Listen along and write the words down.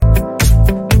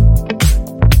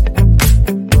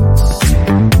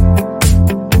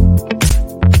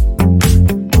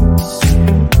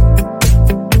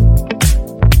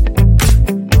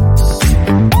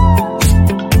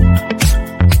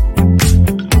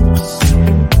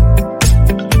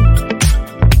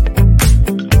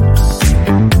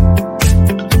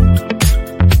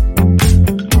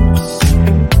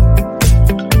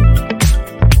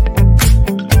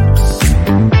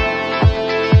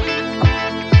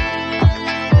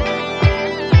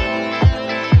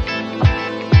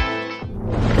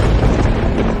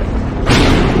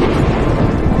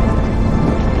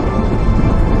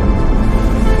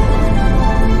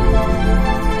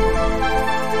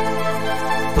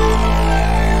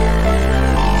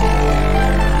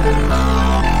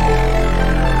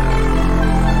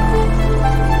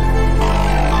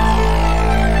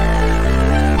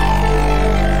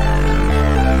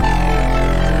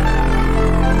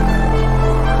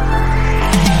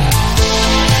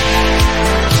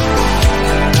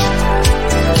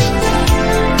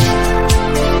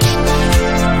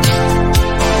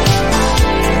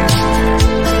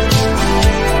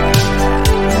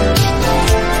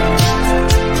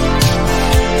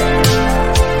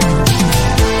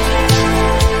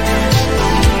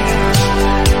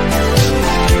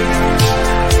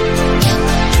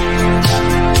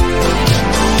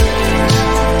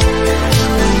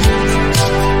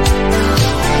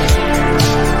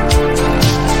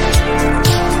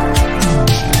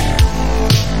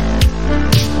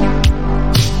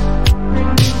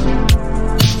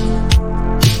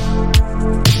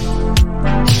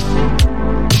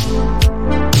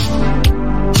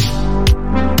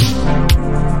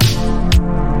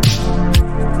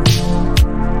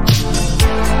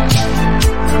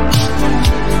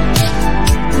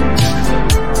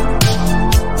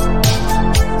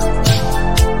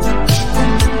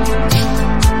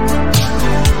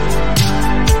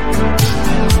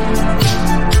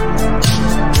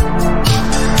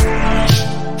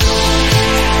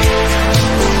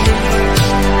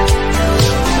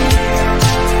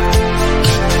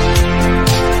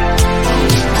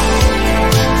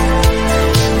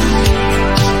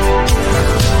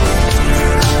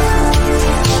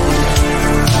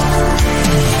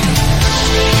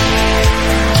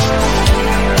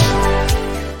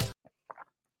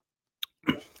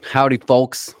Howdy,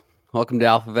 folks. Welcome to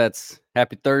AlphaVets.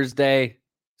 Happy Thursday.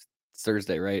 It's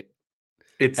Thursday, right?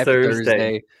 It's Happy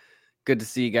Thursday. Good to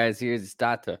see you guys here. It's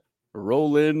start to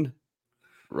rolling.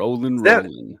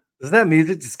 Does that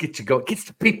music just get you going? Gets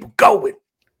the people going.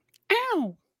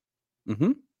 Ow.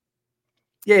 Mm-hmm.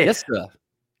 Yeah.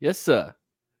 Yes, sir.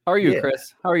 How are you, Yeah.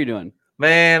 Chris? How are you doing?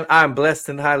 Man, I'm blessed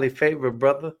and highly favored,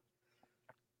 brother.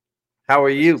 How are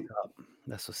you?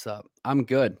 That's what's up. I'm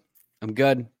good.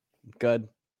 Good.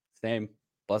 Same.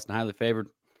 Blessed and highly favored.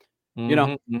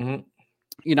 Mm-hmm.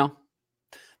 You know,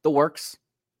 the works.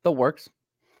 Got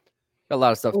a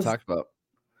lot of stuff to talk about.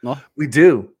 Well, we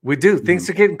do. Things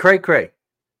are getting cray-cray.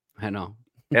 I know.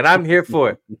 And I'm here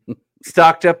for it.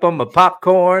 Stocked up on my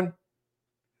popcorn.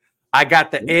 I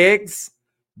got the eggs,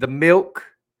 the milk,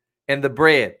 and the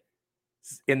bread.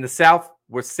 In the South,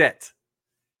 we're set.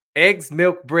 Eggs,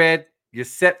 milk, bread. You're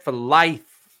set for life.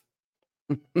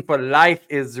 For life,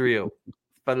 Israel.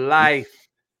 For life.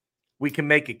 We can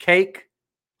make a cake.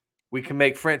 We can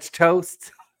make French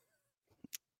toast.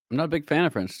 I'm not a big fan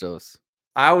of French toast.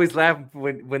 I always laugh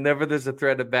whenever there's a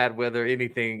threat of bad weather,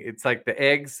 anything. It's like the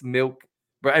eggs, milk,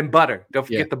 and butter. Don't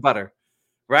forget the butter,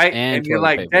 right? And you're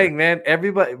like, paper. Dang, man,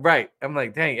 everybody, right? I'm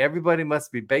like, dang, everybody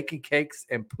must be baking cakes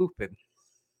and pooping.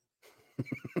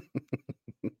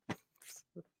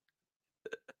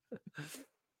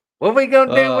 What we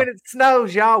gonna do when it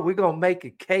snows, y'all? We're gonna make a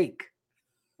cake.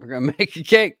 We're gonna make a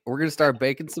cake. We're gonna start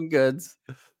baking some goods.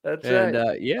 That's right.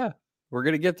 And we're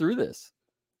gonna get through this.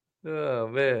 Oh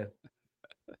man,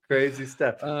 crazy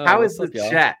stuff. How is the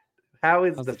chat? How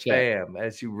is the fam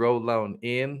as you roll on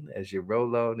in?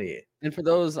 And for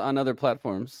those on other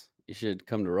platforms, you should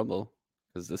come to Rumble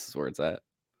because this is where it's at.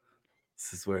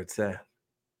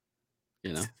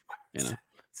 You know.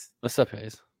 What's up,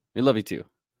 guys? We love you too.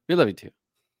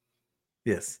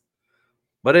 Yes.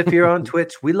 But if you're on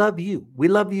Twitch, we love you. We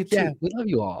love you too. Yeah, we love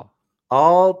you all.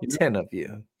 All 10 of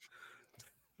you.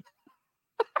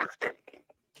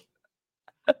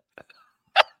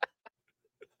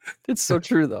 It's so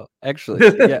true, though.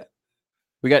 Actually, yeah.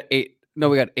 We got 8. No,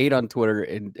 we got 8 on Twitter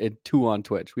and 2 on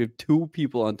Twitch. We have 2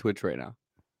 people on Twitch right now.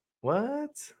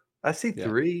 What? I see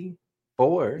 3,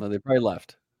 4. No, they probably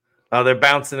left. Oh, they're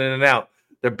bouncing in and out.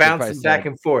 They're bouncing back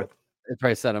and forth. They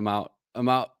probably said, I'm out.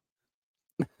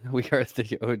 We are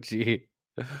the OG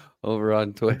over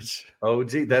on Twitch.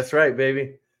 OG, that's right,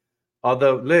 baby.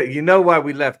 Although, you know why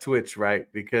we left Twitch, right?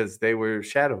 Because they were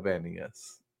shadow banning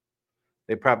us.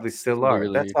 They probably still are.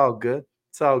 That's all good.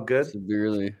 It's all good.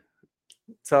 Severely.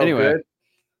 It's all good.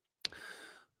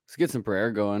 Let's get some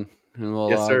prayer going, and we'll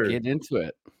get into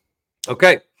it.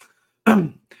 Okay.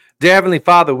 Dear Heavenly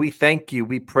Father, we thank you.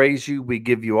 We praise you. We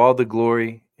give you all the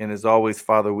glory. And as always,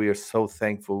 Father, we are so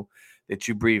thankful that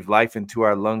you breathe life into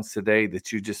our lungs today,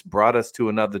 that you just brought us to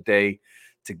another day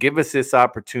to give us this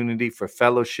opportunity for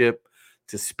fellowship,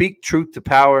 to speak truth to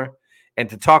power, and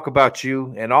to talk about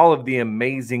you and all of the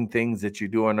amazing things that you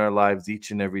do in our lives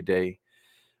each and every day.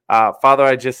 Father,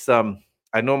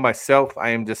 I know myself, I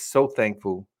am just so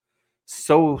thankful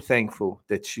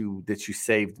that you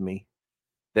saved me,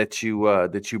 that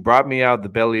you brought me out of the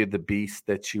belly of the beast,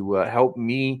 that you helped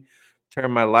me turn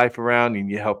my life around, and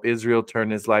you help Israel turn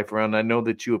his life around. I know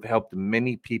that you have helped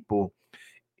many people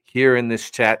here in this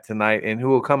chat tonight, and who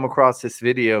will come across this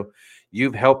video.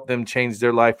 You've helped them change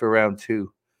their life around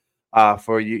too.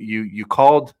 For you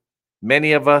called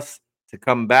many of us to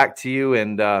come back to you,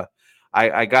 and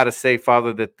I gotta say,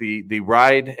 Father, that the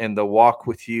ride and the walk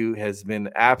with you has been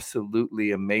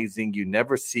absolutely amazing. You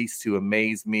never cease to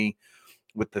amaze me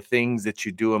with the things that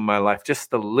you do in my life,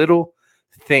 just the little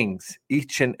things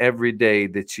each and every day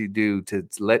that you do to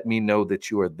let me know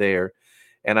that you are there.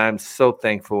 And I'm so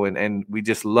thankful, and we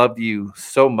just love you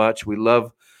so much. We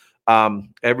love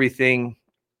everything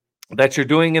that you're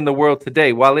doing in the world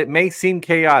today. While it may seem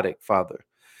chaotic, Father,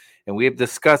 and we have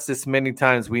discussed this many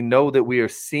times, we know that we are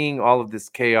seeing all of this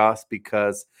chaos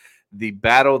because the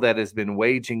battle that has been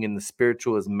waging in the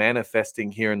spiritual is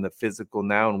manifesting here in the physical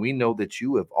now. And we know that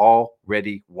you have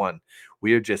already won.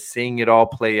 We are just seeing it all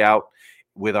play out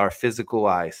with our physical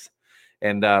eyes.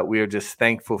 And we are just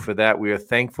thankful for that. We are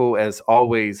thankful, as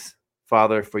always,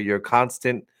 Father, for your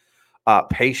constant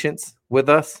patience with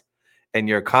us and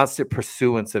your constant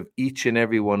pursuance of each and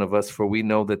every one of us. For we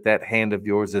know that that hand of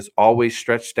yours is always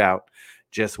stretched out,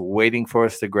 just waiting for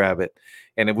us to grab it.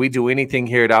 And if we do anything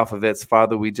here at AlphaVets,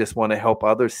 Father, we just want to help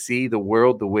others see the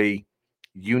world the way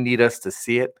you need us to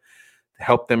see it, to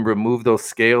help them remove those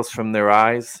scales from their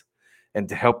eyes, and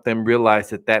to help them realize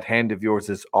that that hand of yours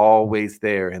is always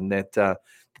there, and that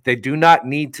they do not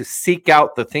need to seek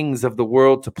out the things of the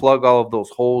world to plug all of those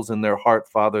holes in their heart,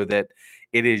 Father, that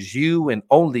It is you and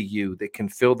only you that can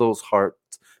fill those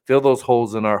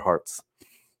holes in our hearts.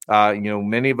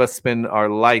 Many of us spend our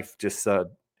life just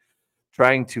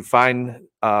trying to find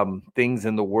things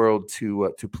in the world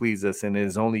to please us, and it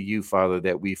is only you, Father,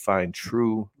 that we find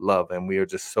true love, and we are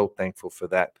just so thankful for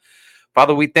that.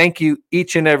 Father, we thank you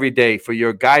each and every day for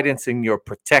your guidance and your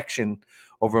protection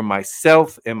over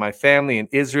myself and my family and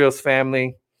Israel's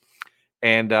family,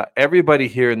 and everybody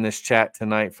here in this chat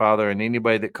tonight, Father, and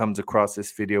anybody that comes across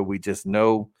this video. We just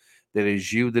know that it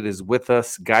is you that is with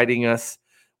us, guiding us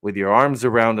with your arms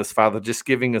around us, Father, just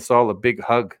giving us all a big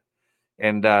hug,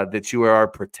 and that you are our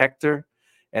protector,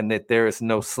 and that there is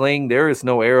no sling, there is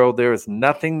no arrow, there is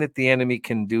nothing that the enemy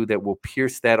can do that will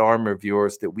pierce that armor of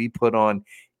yours that we put on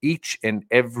each and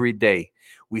every day.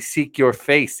 We seek your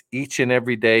face each and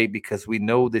every day because we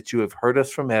know that you have heard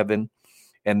us from heaven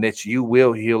and that you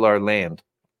will heal our land.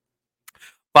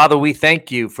 Father, we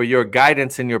thank you for your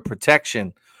guidance and your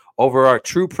protection over our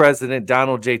true president,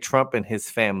 Donald J. Trump, and his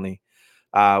family.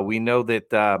 We know that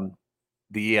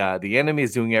the enemy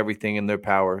is doing everything in their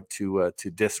power to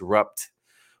disrupt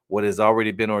what has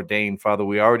already been ordained. Father,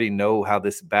 we already know how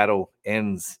this battle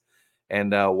ends,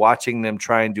 and watching them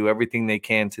try and do everything they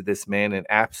can to this man, and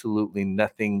absolutely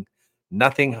nothing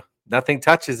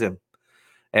touches him.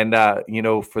 And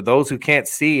for those who can't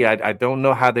see, I don't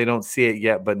know how they don't see it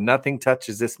yet, but nothing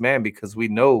touches this man, because we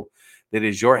know that it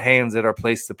is your hands that are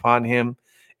placed upon him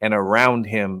and around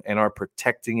him and are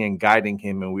protecting and guiding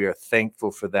him, and we are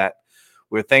thankful for that.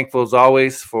 We're thankful as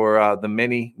always for the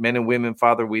many men and women,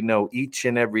 Father. We know each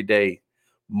and every day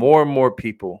more and more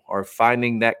people are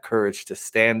finding that courage to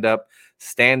stand up,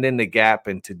 stand in the gap,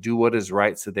 and to do what is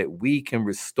right so that we can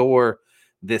restore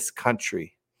this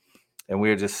country. And we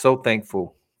are just so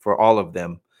thankful for all of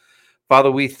them.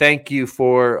 Father, we thank you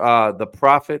for the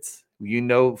prophets. You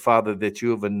know, Father, that you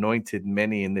have anointed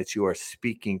many and that you are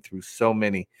speaking through so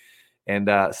many. And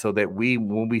so that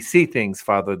when we see things,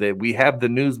 Father, that we have the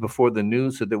news before the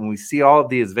news, so that when we see all of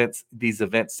these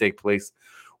events take place,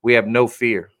 we have no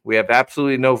fear. We have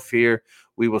absolutely no fear.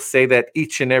 We will say that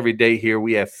each and every day here.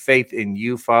 We have faith in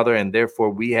you, Father, and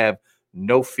therefore we have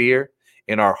no fear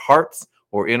in our hearts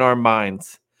or in our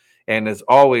minds. And as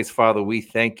always, Father, we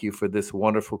thank you for this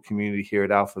wonderful community here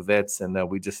at AlphaVets, and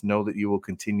we just know that you will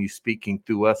continue speaking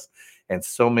through us and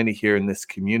so many here in this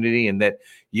community, and that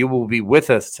you will be with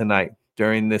us tonight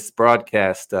during this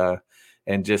broadcast,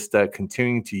 and just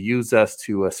continuing to use us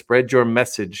to spread your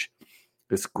message,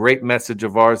 this great message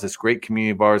of ours, this great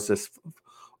community of ours, this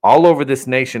all over this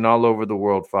nation, all over the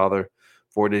world, Father.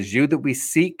 For it is you that we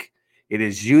seek, it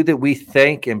is you that we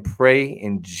thank and pray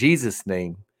in Jesus'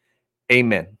 name.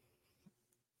 Amen.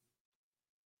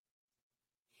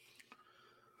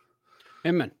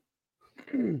 Amen.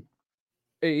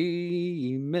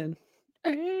 Amen.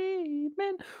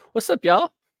 Amen. What's up,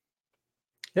 y'all?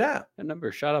 Yeah. That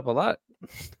number shot up a lot.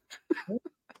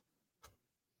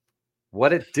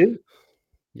 What it do?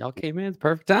 Y'all came in at the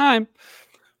perfect time.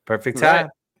 Perfect time.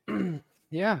 Right.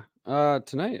 Yeah.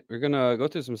 Tonight we're gonna go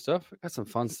through some stuff. I got some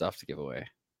fun stuff to give away.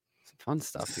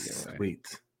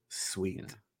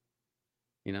 Sweet.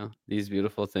 You know, these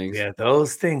beautiful things. Yeah,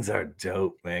 those things are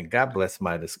dope, man. God bless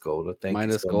Midas Gold. Thank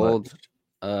Midas you so Gold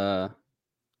much.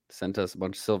 Sent us a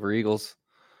bunch of silver eagles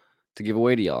to give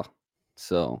away to y'all.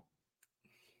 So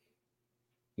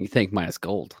you thank Midas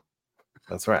Gold.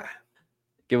 That's right.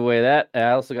 Give away that. I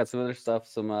also got some other stuff,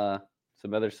 some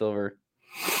other silver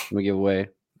I'm gonna give away.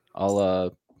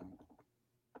 I'll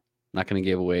not gonna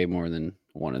give away more than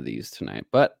one of these tonight,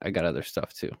 but I got other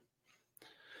stuff too.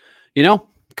 You know,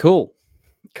 cool.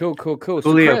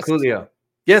 Coolio.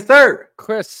 Yes, sir.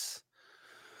 Chris,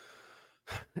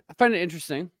 I find it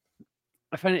interesting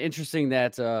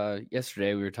that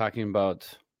yesterday we were talking about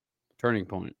turning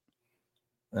point.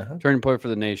 Turning point for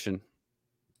the nation,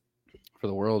 for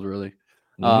the world, really.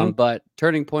 But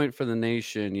turning point for the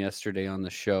nation yesterday on the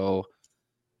show,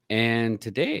 and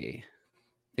today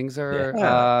things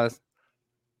are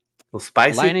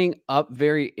spicy, lining up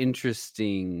very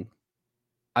interesting.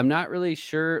 I'm not really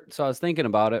sure. So I was thinking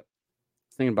about it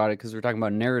because we're talking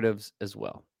about narratives as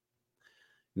well.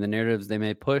 And the narratives they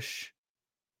may push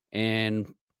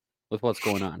and with what's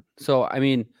going on. So, I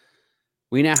mean,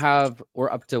 we're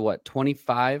up to what,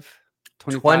 25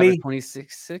 or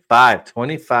 26?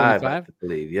 25, I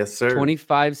believe. Yes, sir.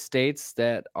 25 states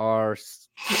that are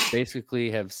basically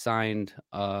have signed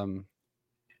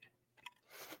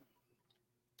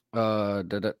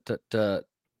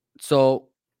so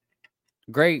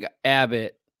Greg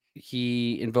Abbott,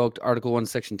 he invoked Article 1,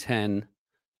 Section 10,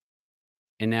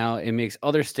 and now it makes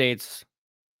other states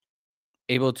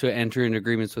able to enter into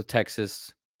agreements with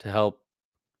Texas to help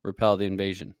repel the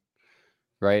invasion,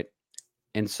 right?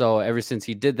 And so ever since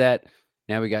he did that,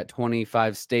 now we got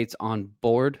 25 states on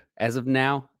board as of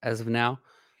now. I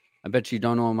bet you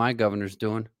don't know what my governor's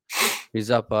doing. He's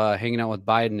up hanging out with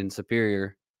Biden in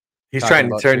Superior. He's talking trying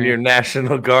to about turn your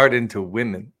National Guard into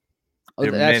women. Oh,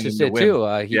 They're that's men just into it women. too.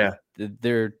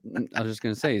 I was just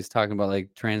gonna say he's talking about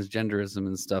like transgenderism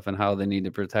and stuff and how they need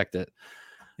to protect it.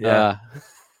 Yeah.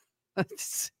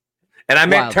 It's And I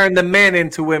meant wild. turn the men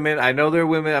into women. I know they're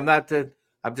women.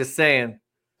 I'm just saying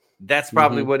that's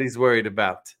probably what he's worried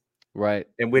about. Right.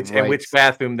 And which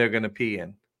bathroom they're gonna pee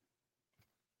in.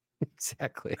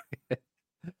 Exactly.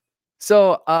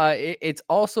 So it's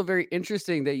also very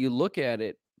interesting that you look at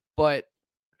it, but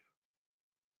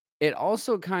it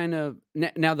also kind of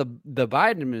now the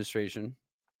Biden administration.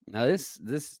 Now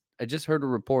this I just heard a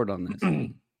report on this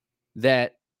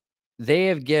that they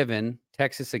have given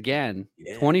Texas again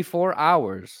 24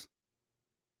 hours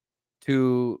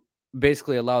to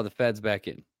basically allow the feds back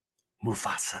in.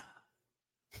 Mufasa.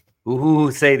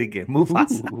 Ooh, say it again.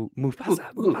 Mufasa. Ooh,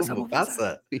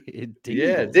 Mufasa.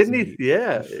 Yeah, didn't he?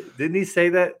 Yeah, didn't he say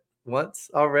that once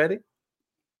already?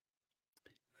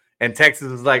 And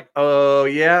Texas was like, "Oh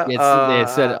yeah, they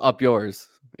said up yours.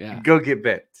 Yeah, go get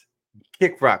bent,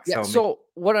 kick rocks." Yeah. Homie. So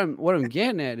what I'm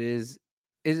getting at is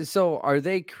so are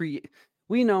they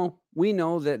We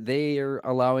know that they are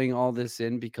allowing all this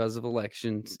in because of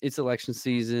elections. It's election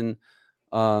season.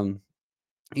 They want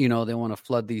to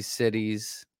flood these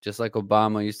cities, just like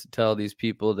Obama used to tell these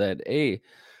people that, hey,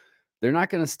 they're not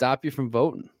going to stop you from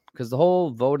voting because the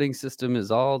whole voting system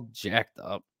is all jacked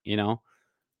up,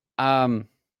 But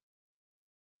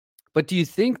do you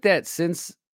think that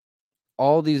since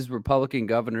all these Republican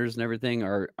governors and everything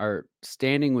are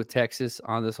standing with Texas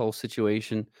on this whole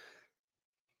situation,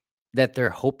 that they're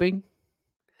hoping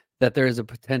that there is a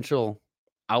potential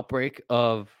outbreak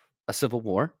of a civil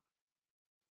war?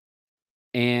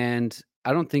 And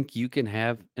I don't think you can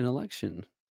have an election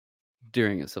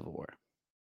during a civil war.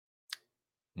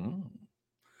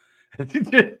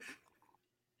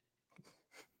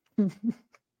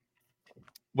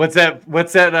 What's that?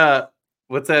 What's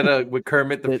that with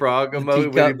Kermit the Frog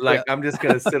emoji? Where he'd be like, I'm just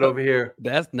gonna sit over here.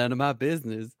 That's none of my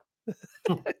business.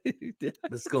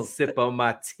 Just gonna sip on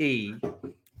my tea.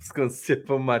 Just gonna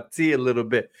sip on my tea a little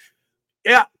bit.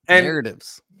 Yeah, and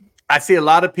narratives. I see a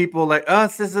lot of people like,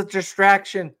 this is a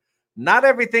distraction. Not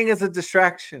everything is a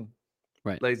distraction.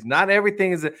 Right. Like, not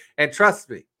everything is and trust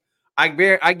me, I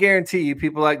guarantee you,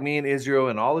 people like me in Israel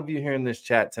and all of you here in this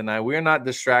chat tonight, we're not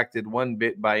distracted one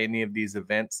bit by any of these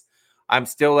events. I'm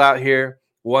still out here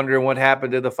wondering what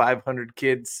happened to the 500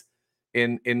 kids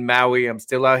in Maui. I'm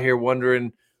still out here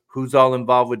wondering who's all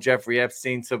involved with Jeffrey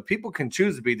Epstein. So people can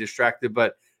choose to be distracted,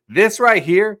 but this right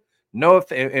here,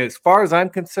 as far as I'm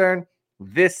concerned,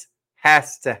 this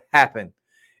has to happen.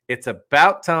 It's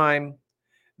about time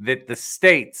that the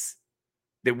states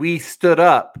that we stood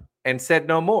up and said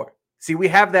no more. See, we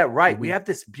have that right. We have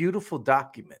this beautiful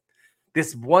document,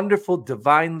 this wonderful,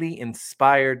 divinely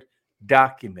inspired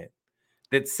document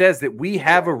that says that we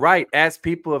have a right as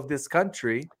people of this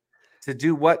country to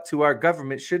do what to our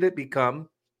government should it become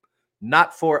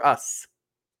not for us,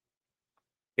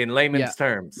 in layman's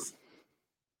terms.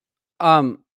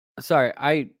 Sorry,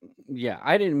 I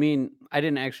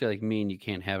didn't actually mean you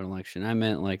can't have an election. I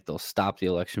meant like they'll stop the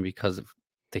election because of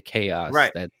the chaos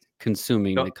that's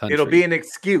consuming the country. It'll be an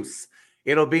excuse.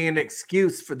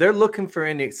 They're looking for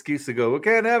any excuse to go, we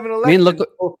can't have an election. I mean,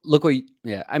 look what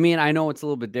I mean, I know it's a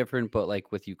little bit different, but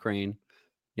like with Ukraine,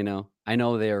 I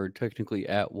know they are technically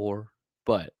at war,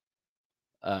 but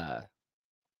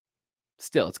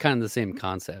still, it's kind of the same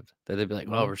concept that they'd be like,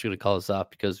 well, we're just going to call this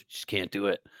off because we just can't do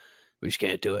it.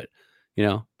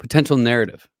 Potential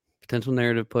narrative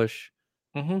push.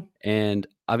 And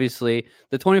obviously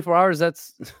the 24 hours,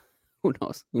 that's who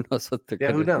knows what they're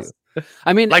going to do.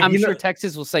 I mean, I'm sure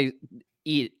Texas will say,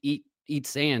 eat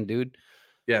sand, dude.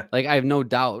 Yeah. Like, I have no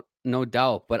doubt,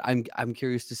 but I'm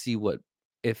curious to see what,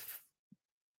 if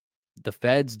the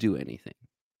feds do anything.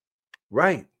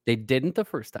 Right. They didn't the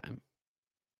first time.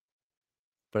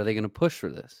 But are they going to push for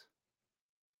this?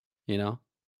 Yeah,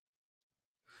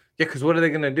 because what are they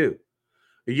going to do?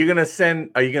 Are you going to send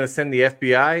the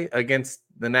FBI against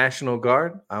the National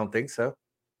Guard? I don't think so.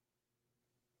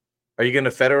 Are you going to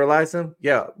federalize them?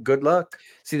 Yeah, good luck.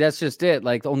 See, that's just it.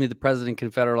 Like, only the president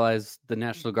can federalize the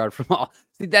National Guard from all.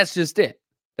 See, that's just it.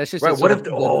 That's just right. What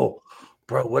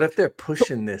if they're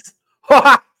pushing this?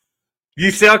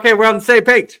 You say, okay, we're on the same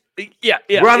page. Yeah.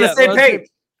 We're on the same page.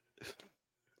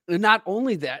 Not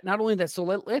only that. So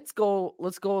let's go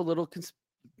a little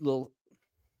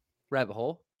rabbit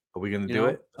hole. Are we going to You do know,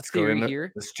 it? a Let's go theory in.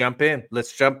 here. Let's jump in.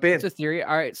 It's a theory.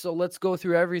 All right, so let's go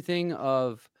through everything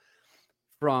to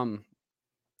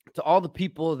all the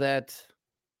people that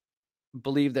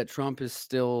believe that Trump is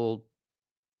still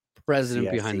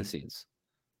president behind the CIC. scenes.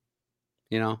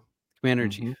 You know, commander in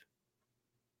chief.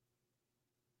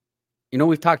 You know,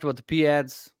 we've talked about the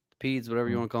PEDs, whatever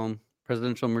you want to call them,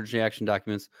 presidential emergency action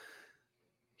documents.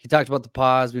 He talked about the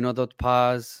pause. We know about the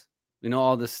pause. We know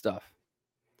all this stuff.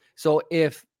 So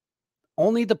if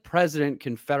only the president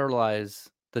can federalize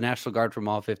the National Guard from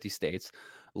all 50 states,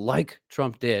 like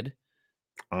Trump did,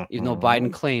 even though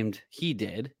Biden claimed he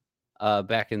did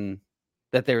back in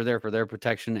that they were there for their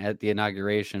protection at the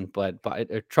inauguration, but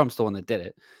Trump's the one that did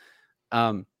it.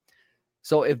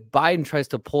 So if Biden tries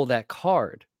to pull that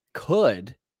card,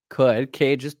 could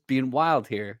just being wild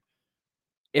here,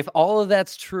 if all of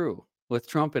that's true with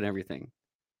Trump and everything,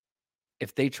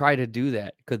 if they try to do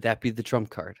that, could that be the Trump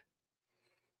card?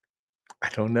 I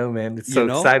don't know, man. It's so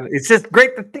exciting. It's just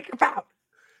great to think about.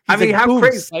 He's I mean, how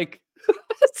crazy.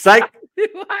 Psych.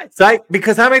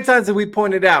 Because how many times have we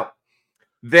pointed out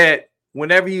that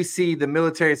whenever you see the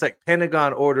military, it's like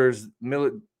Pentagon orders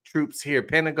troops here,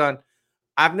 Pentagon.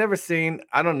 I've never seen,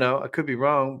 I don't know, I could be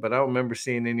wrong, but I don't remember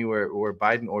seeing anywhere where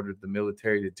Biden ordered the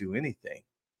military to do anything.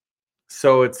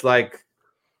 So it's like,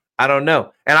 I don't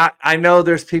know. And I know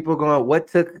there's people going, what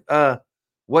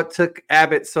took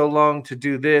Abbott so long to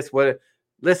do this?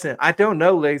 Listen, I don't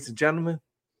know, ladies and gentlemen.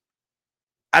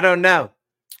 I don't know.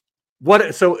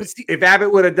 So if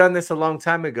Abbott would have done this a long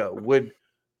time ago,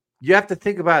 you have to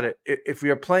think about it. If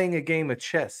you're playing a game of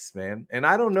chess, man, and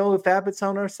I don't know if Abbott's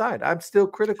on our side. I'm still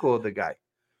critical of the guy.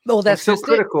 No, that's I'm still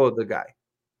critical of the guy.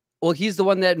 Well, he's the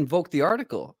one that invoked the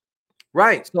article,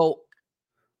 right? So,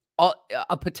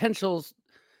 a potential,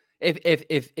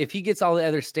 if he gets all the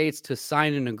other states to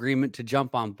sign an agreement to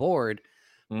jump on board,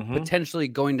 potentially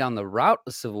going down the route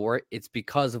of civil war, it's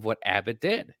because of what Abbott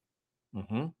did. If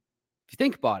you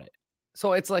think about it,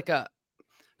 so it's like I'm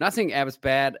not saying Abbott's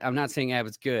bad. I'm not saying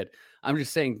Abbott's good. I'm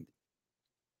just saying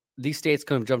these states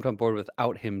could have jumped on board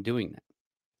without him doing that.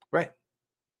 Right.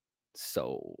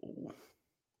 So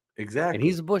exactly. And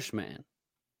he's a Bushman.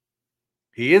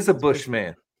 He is a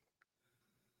Bushman.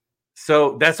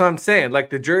 So that's what I'm saying. Like,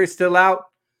 the jury's still out.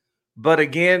 But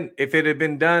again, if it had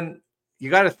been done, you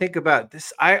got to think about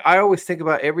this. I always think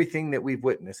about everything that we've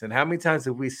witnessed. And how many times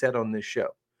have we said on this show,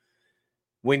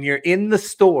 when you're in the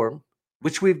storm,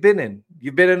 which we've been in,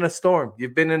 you've been in a storm,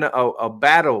 you've been in a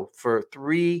battle for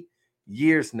 3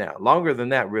 years now, longer than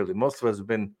that, really. Most of us have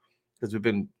been, because we've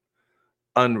been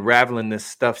unraveling this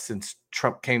stuff since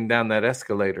Trump came down that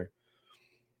escalator.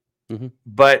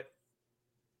 But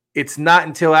it's not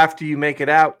until after you make it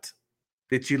out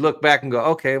that you look back and go,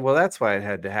 okay, well, that's why it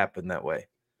had to happen that way.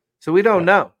 So we don't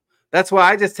know. That's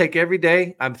why I just take every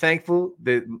day. I'm thankful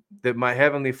that my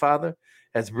Heavenly Father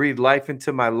has breathed life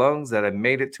into my lungs, that I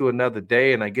made it to another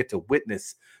day, and I get to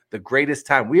witness the greatest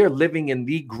time. We are living in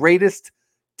the greatest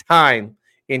time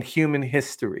in human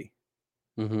history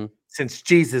since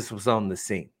Jesus was on the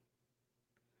scene.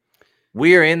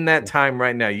 We are in that time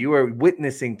right now. You are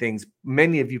witnessing things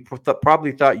many of you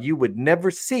probably thought you would never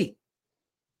see.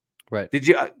 Right. Did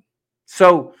you?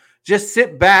 So just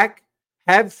sit back,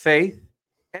 have faith,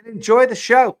 and enjoy the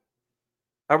show.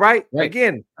 All right?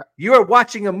 Again, you are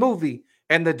watching a movie,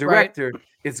 and the director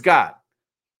is God.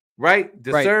 Right?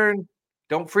 Discern.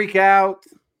 Don't freak out.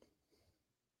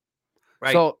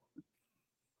 Right. So,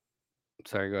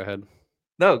 sorry, go ahead.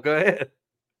 No, go ahead.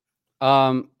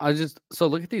 So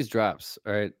look at these drops.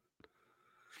 All right.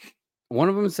 One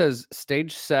of them says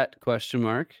stage set ?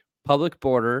 Public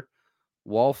border,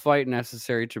 wall fight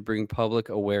necessary to bring public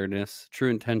awareness, true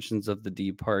intentions of the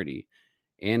D party.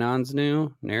 Anon's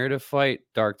new narrative fight,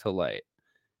 dark to light.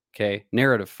 Okay.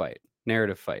 Narrative fight.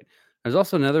 There's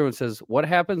also another one that says, what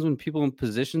happens when people in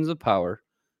positions of power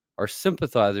are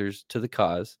sympathizers to the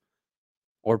cause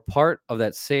or part of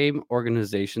that same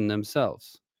organization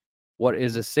themselves? What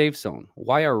is a safe zone?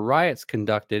 Why are riots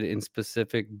conducted in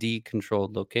specific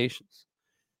decontrolled locations?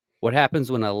 What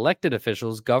happens when elected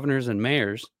officials, governors, and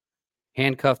mayors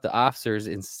handcuff the officers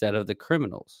instead of the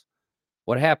criminals?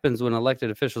 What happens when elected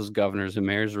officials, governors, and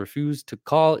mayors refuse to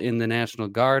call in the National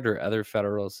Guard or other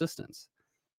federal assistance?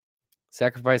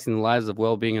 Sacrificing the lives of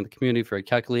well-being of the community for a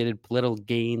calculated political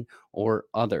gain or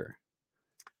other.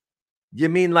 You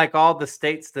mean like all the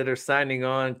states that are signing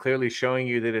on, clearly showing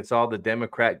you that it's all the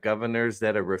Democrat governors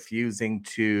that are refusing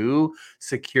to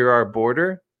secure our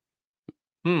border?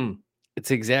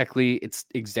 It's exactly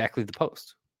the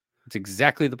post. It's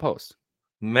exactly the post.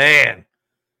 Man,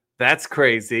 that's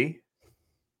crazy.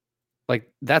 Like,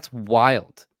 that's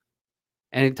wild.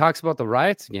 And it talks about the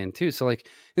riots again too. So like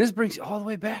this brings you all the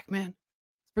way back, man.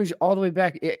 This brings you all the way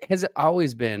back. Has it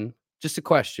always been, just a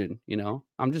question,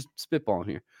 I'm just spitballing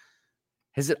here.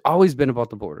 Has it always been about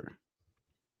the border?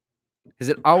 Has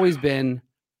it always been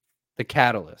the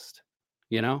catalyst?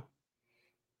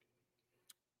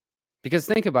 Because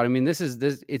think about it. I mean, this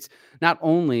it's not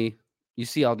only you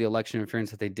see all the election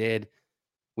interference that they did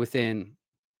within,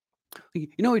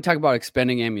 we talk about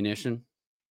expending ammunition.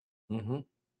 Mm-hmm.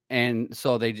 And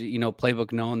so they,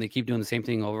 playbook known, they keep doing the same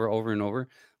thing over and over.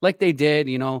 Like they did,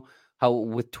 how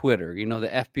with Twitter, the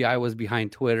FBI was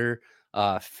behind Twitter,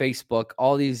 Facebook,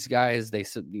 all these guys,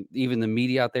 even the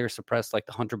media out there suppressed like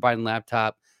the Hunter Biden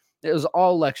laptop. It was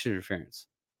all election interference,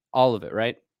 all of it,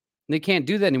 right? And they can't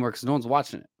do that anymore because no one's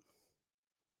watching it.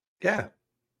 Yeah.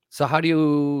 So how do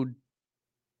you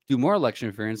do more election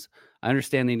interference? I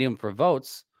understand they need them for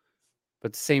votes, but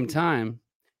at the same time,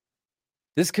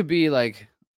 this could be like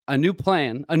a new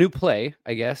play,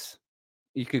 I guess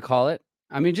you could call it.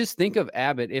 I mean, just think of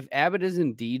Abbott. If Abbott is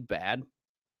indeed bad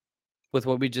with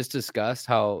what we just discussed,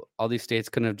 how all these states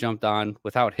couldn't have jumped on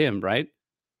without him, right?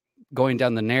 Going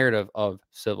down the narrative of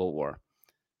civil war.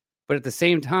 But at the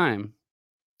same time,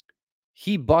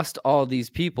 he bussed all these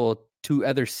people to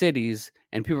other cities,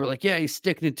 and people were like, yeah, he's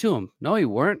sticking it to him. No, he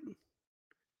weren't.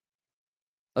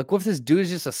 Like, what if this dude is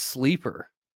just a sleeper?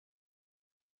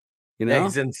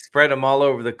 He's and spread them all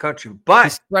over the country. But he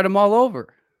spread them all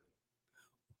over.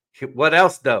 What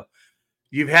else, though?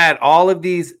 You've had all of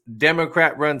these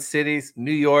Democrat-run cities,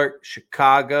 New York,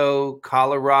 Chicago,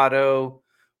 Colorado,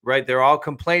 right? They're all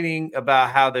complaining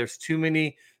about how there's too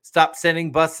many. Stop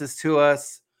sending buses to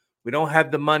us. We don't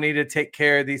have the money to take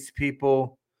care of these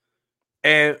people.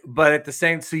 But at the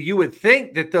same, so you would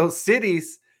think that those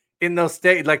cities in those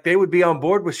states, like they would be on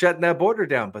board with shutting that border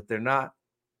down, but they're not.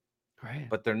 Right.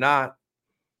 But they're not.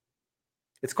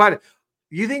 It's quite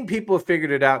you think people have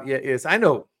figured it out yet? I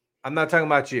know. I'm not talking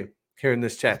about you here in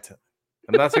this chat.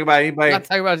 I'm not talking about anybody. I'm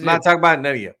not talking about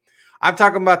none of you. I'm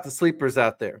talking about the sleepers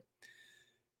out there.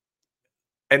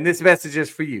 And this message is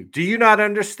for you. Do you not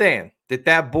understand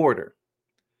that border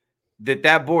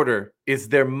is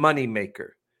their moneymaker?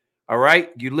 All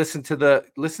right. You listen to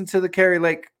the Kerry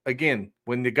Lake again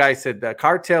when the guy said that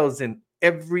cartels in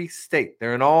every state.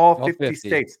 They're in all 50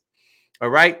 states. All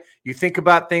right. You think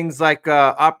about things like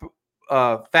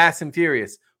Fast and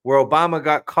Furious, where Obama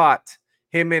got caught.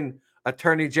 Him and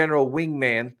Attorney General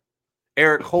Wingman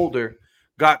Eric Holder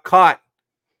got caught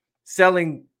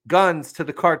selling guns to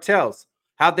the cartels.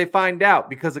 How'd they find out?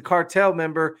 Because a cartel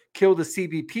member killed a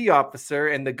CBP officer,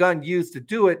 and the gun used to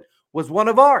do it was one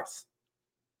of ours.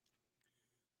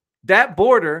 That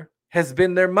border has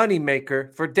been their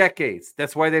moneymaker for decades.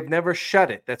 That's why they've never shut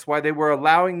it. That's why they were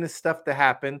allowing this stuff to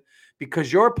happen,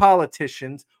 because your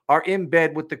politicians are in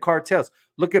bed with the cartels.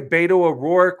 Look at Beto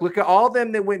O'Rourke. Look at all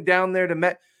them that went down there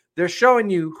to they're showing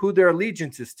you who their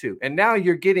allegiance is to. And now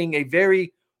you're getting a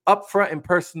very upfront and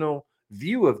personal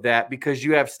view of that, because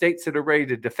you have states that are ready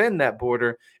to defend that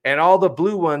border, and all the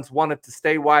blue ones want it to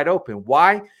stay wide open.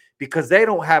 Why? Because they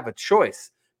don't have a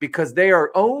choice, because they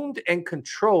are owned and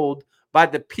controlled by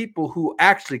the people who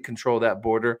actually control that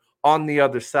border on the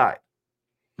other side.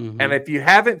 Mm-hmm. And if you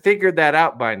haven't figured that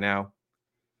out by now,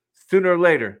 sooner or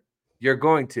later, you're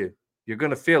going to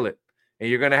feel it, and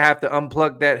you're going to have to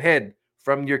unplug that head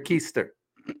from your keister.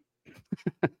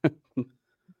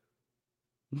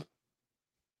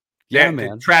 Yeah, man.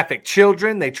 They traffic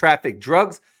children. They traffic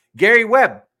drugs. Gary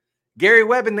Webb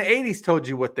in the 80s told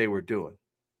you what they were doing.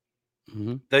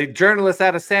 Mm-hmm. The journalist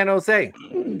out of San Jose,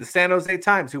 the San Jose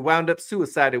Times, who wound up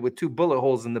suicided with 2 bullet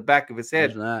holes in the back of his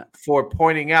head for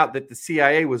pointing out that the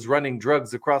CIA was running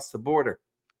drugs across the border.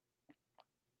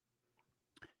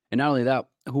 And not only that,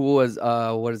 who was,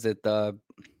 what is it? That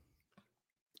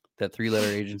 3-letter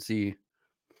agency.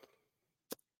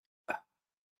 I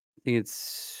think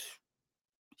it's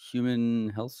Human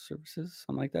Health Services,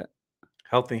 something like that.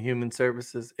 Health and Human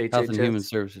Services, HHS. Health and Human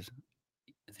Services.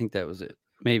 I think that was it.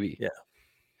 Maybe. Yeah.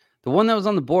 The one that was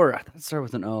on the border, I thought it started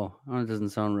with an O. Oh, it doesn't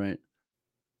sound right.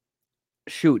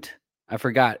 Shoot. I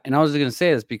forgot. And I was going to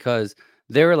say this because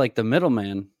they were like the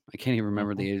middleman. I can't even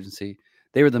remember the agency.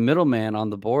 They were the middleman on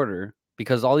the border,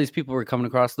 because all these people were coming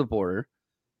across the border.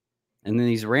 And then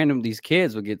these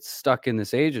kids would get stuck in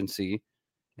this agency.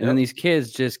 And then these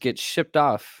kids just get shipped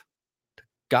off to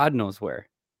God knows where.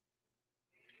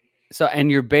 So, and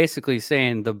you're basically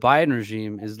saying the Biden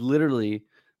regime is literally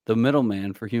the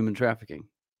middleman for human trafficking.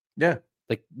 Yeah.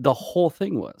 Like the whole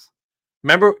thing was.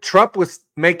 Remember, Trump was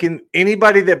making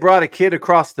anybody that brought a kid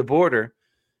across the border,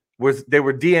 they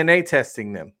were DNA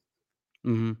testing them.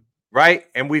 Mm-hmm. Right.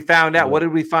 And we found out, Yeah. what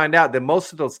did we find out? That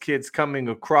most of those kids coming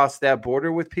across that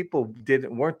border with people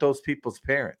weren't those people's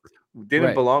parents, didn't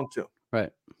Right. belong to them.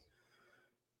 Right.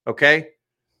 Okay.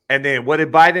 And then what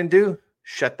did Biden do?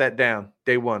 Shut that down.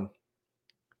 Day one.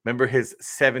 Remember his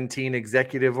 17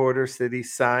 executive orders that he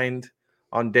signed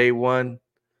on day one?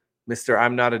 Mr.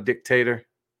 I'm not a dictator.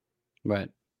 Right.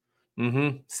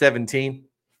 17.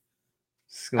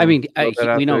 I mean,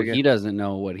 we know again. he doesn't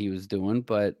know what he was doing,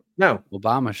 but No.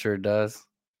 Obama sure does.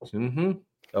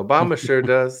 Obama sure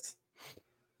does.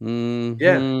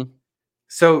 Yeah.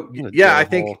 So yeah,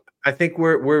 I think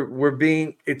we're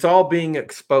being, it's all being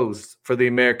exposed for the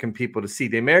American people to see.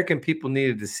 The American people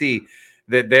needed to see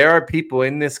that there are people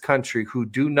in this country who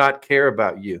do not care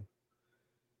about you.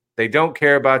 They don't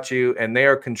care about you, and they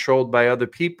are controlled by other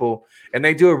people, and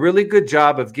they do a really good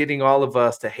job of getting all of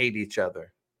us to hate each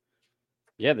other.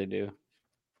 Yeah, they do.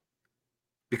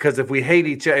 Because if we hate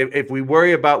each other, if we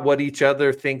worry about what each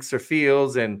other thinks or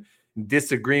feels and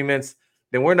disagreements,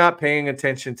 then we're not paying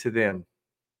attention to them.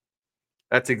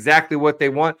 That's exactly what they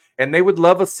want. And they would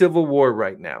love a civil war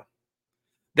right now.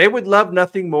 They would love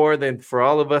nothing more than for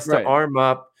all of us to arm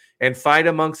up and fight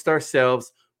amongst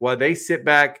ourselves while they sit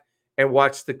back and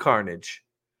watch the carnage.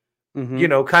 You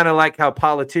know, kind of like how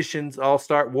politicians all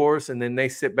start wars and then they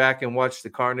sit back and watch the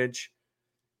carnage.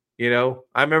 You know,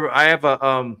 I remember I have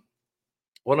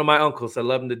one of my uncles, I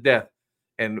love him to death.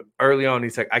 And early on,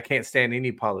 he's like, I can't stand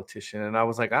any politician. And I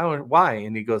was like, I don't know why.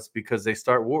 And he goes, because they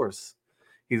start wars.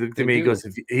 He looked at me,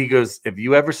 he goes, have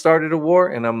you ever started a war?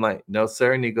 And I'm like, no,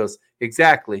 sir. And he goes,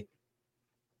 exactly.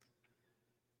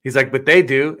 He's like, but they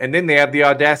do. And then they have the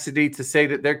audacity to say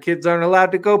that their kids aren't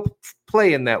allowed to go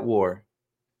play in that war.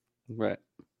 Right.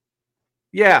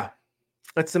 Yeah.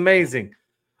 That's amazing.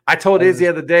 I told Izzy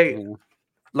the other day,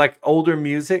 like older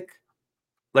music,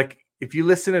 like if you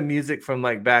listen to music from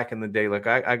like back in the day, like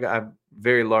I got a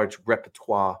very large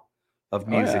repertoire of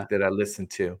music that I listen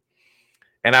to.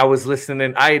 And I was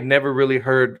listening, I had never really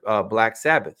heard Black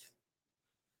Sabbath.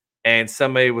 And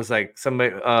somebody was like,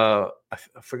 I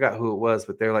forgot who it was,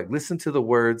 but they're like, listen to the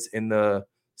words in the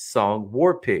song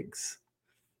War Pigs.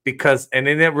 And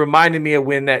then it reminded me of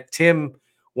when that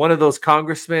one of those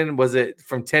congressmen, was it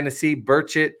from Tennessee,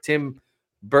 Tim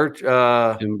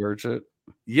Burchett.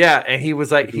 Yeah. And he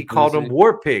was like, he called them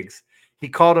War Pigs.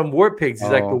 He's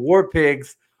like, the War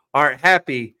Pigs aren't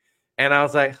happy. And I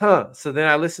was like, huh. So then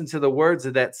I listened to the words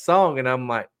of that song and I'm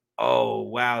like, oh,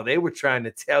 wow. They were trying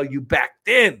to tell you back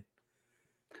then.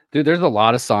 Dude, there's a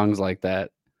lot of songs like that.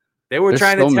 They were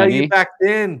trying to tell you back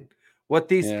then what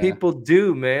these people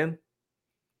do, man.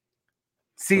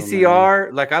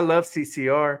 CCR, like I love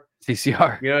CCR.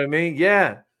 CCR. You know what I mean?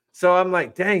 Yeah. So I'm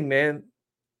like, dang, man.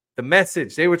 The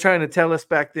message they were trying to tell us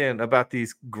back then about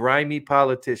these grimy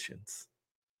politicians.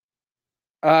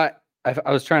 I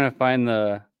was trying to find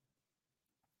the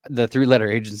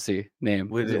 3-letter agency name.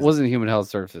 It wasn't Human Health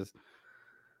Services.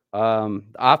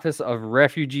 Office of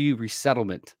Refugee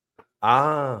Resettlement.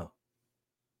 Or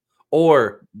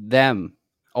them.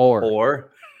 Or.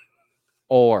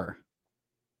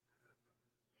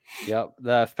 Yep.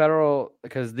 The federal,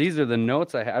 because these are the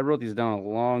notes I wrote these down a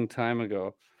long time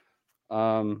ago.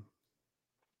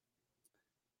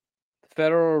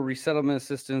 Federal resettlement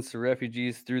assistance to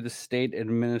refugees through the state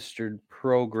administered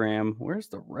program. Where's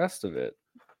the rest of it?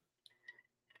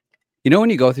 You know, when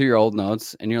you go through your old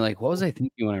notes and you're like, what was I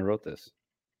thinking when I wrote this?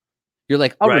 You're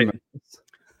like, I'll remember this.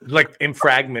 Like in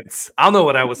fragments. I'll know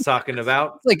what I was talking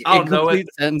about. It's like incomplete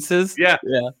sentences. Yeah.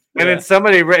 And then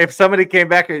if somebody came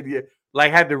back and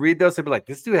like had to read those, they'd be like,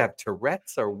 this dude have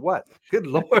Tourette's or what? Good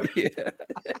Lord.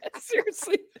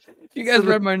 Seriously. You guys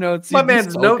read my notes. My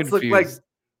man's notes look like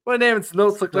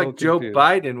Joe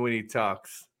Biden when he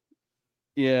talks.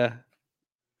 Yeah.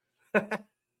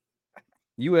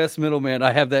 U.S. middleman.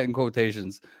 I have that in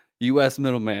quotations. U.S.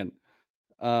 middleman.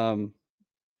 Yeah,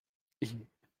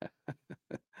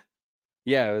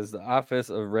 it was the Office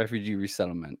of Refugee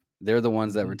Resettlement. They're the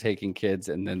ones that were taking kids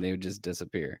and then they would just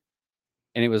disappear.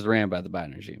 And it was ran by the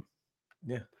Biden regime.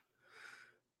 Yeah.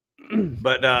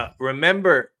 But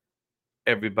remember,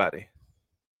 everybody,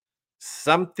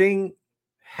 something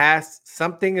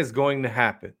is going to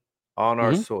happen on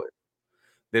our soil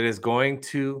that is going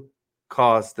to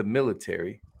cause the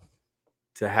military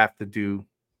to have to do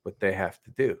what they have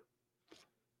to do.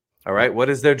 All right. What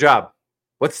is their job?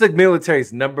 What's the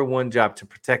military's number one job? To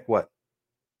protect what?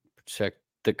 Protect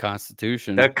the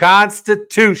Constitution. The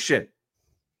Constitution.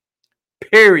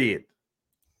 Period.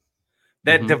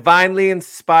 That divinely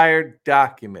inspired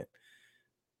document.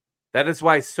 That is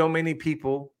why so many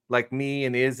people like me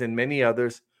and many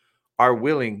others are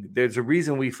willing. There's a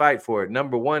reason we fight for it.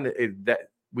 Number one, that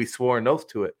we swore an oath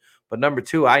to it. But number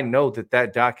two, I know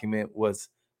that document was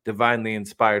divinely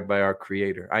inspired by our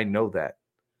Creator. I know that.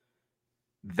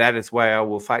 That is why I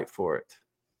will fight for it.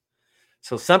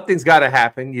 So something's got to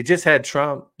happen. You just had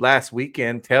Trump last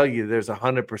weekend tell you there's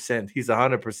 100%. He's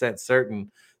 100%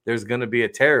 certain there's going to be a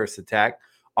terrorist attack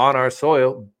on our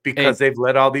soil because they've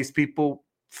let all these people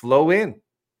flow in.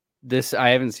 I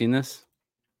haven't seen this.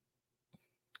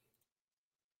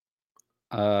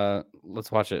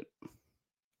 Let's watch it.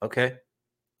 Okay.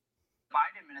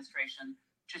 Biden administration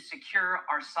to secure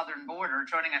our southern border.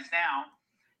 Joining us now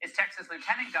is Texas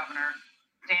Lieutenant Governor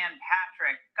Dan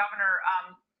Patrick. Governor,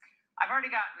 I've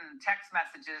already gotten text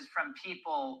messages from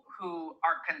people who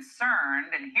are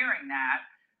concerned and hearing that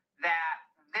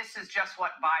this is just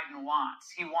what Biden wants.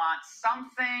 He wants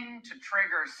something to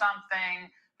trigger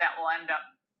something that will end up,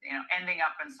 ending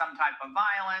up in some type of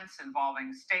violence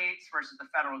involving states versus the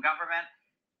federal government.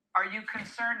 Are you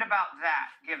concerned about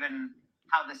that, given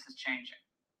how this is changing?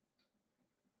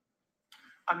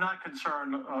 I'm not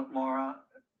concerned, Laura.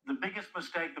 The biggest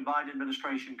mistake the Biden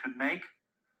administration could make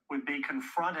would be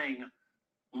confronting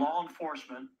law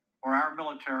enforcement or our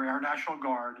military, our National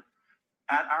Guard,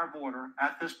 at our border,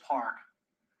 at this park,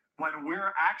 when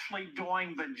we're actually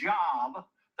doing the job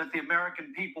that the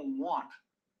American people want.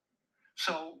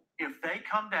 So if they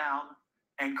come down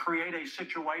and create a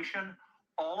situation,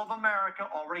 all of America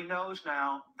already knows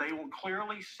now, they will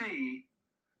clearly see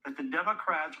that the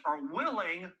Democrats are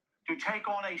willing to take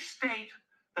on a state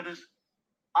that is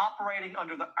operating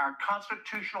under our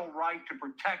constitutional right to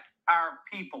protect our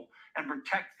people and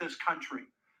protect this country.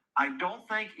 I don't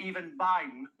think even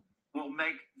Biden will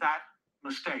make that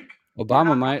mistake. Obama We're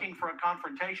not might. looking for a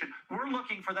confrontation. We're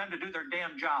looking for them to do their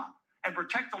damn job and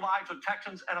protect the lives of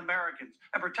Texans and Americans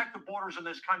and protect the borders in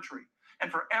this country.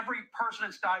 And for every person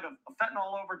that's died of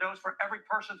fentanyl overdose, for every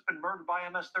person that's been murdered by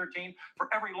MS-13, for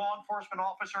every law enforcement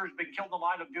officer who's been killed in the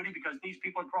line of duty because these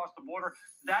people have crossed the border,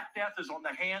 that death is on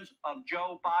the hands of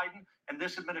Joe Biden and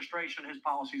this administration, his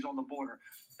policies on the border.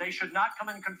 They should not come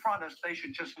and confront us. They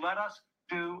should just let us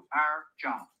do our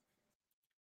job.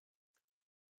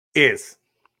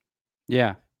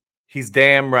 Yeah. He's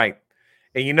damn right.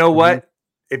 And you know what?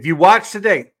 If you watch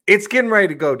today, it's getting ready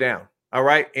to go down. All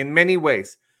right. In many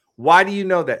ways. Why do you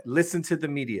know that? Listen to the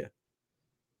media.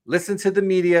 Listen to the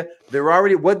media. They're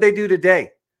already, what they do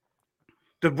today.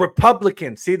 The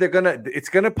Republicans, see, it's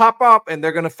going to pop up and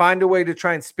they're going to find a way to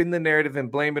try and spin the narrative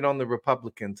and blame it on the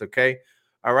Republicans. Okay.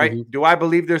 All right. Do I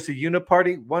believe there's a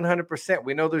uniparty? 100%.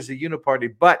 We know there's a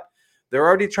uniparty, but they're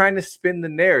already trying to spin the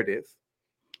narrative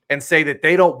and say that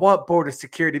they don't want border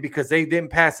security because they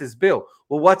didn't pass this bill.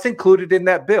 Well, what's included in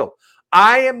that bill?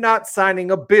 I am not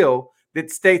signing a bill that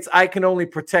states I can only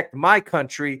protect my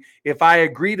country if I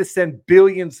agree to send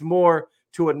billions more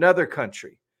to another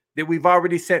country that we've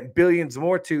already sent billions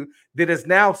more to, that is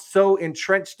now so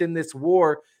entrenched in this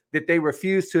war that they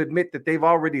refuse to admit that they've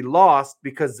already lost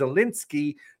because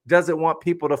Zelensky doesn't want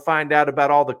people to find out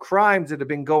about all the crimes that have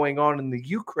been going on in the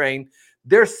Ukraine.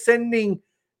 They're sending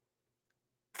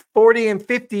 40 and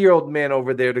 50-year-old men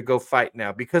over there to go fight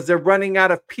now because they're running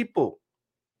out of people.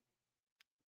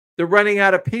 They're running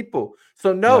out of people.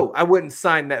 So no, I wouldn't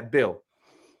sign that bill.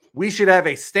 We should have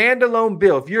a standalone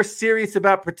bill. If you're serious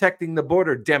about protecting the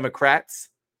border, Democrats,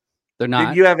 they're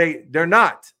not. Then they're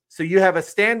not. So you have a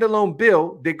standalone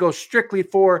bill that goes strictly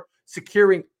for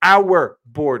securing our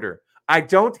border. I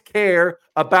don't care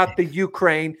about the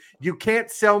Ukraine. You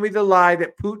can't sell me the lie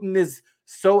that Putin is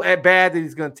so bad that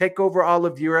he's going to take over all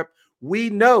of Europe. We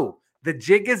know the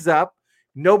jig is up.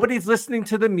 Nobody's listening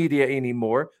to the media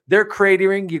anymore. They're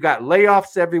cratering. You got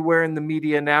layoffs everywhere in the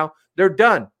media now. They're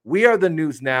done. We are the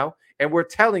news now, and we're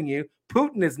telling you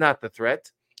Putin is not the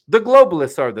threat. The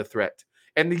globalists are the threat.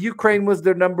 And the Ukraine was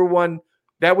their number one.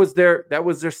 That was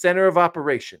their center of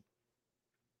operation.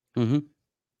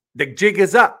 The jig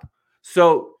is up.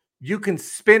 So you can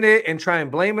spin it and try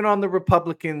and blame it on the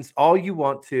Republicans all you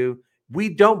want to. We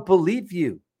don't believe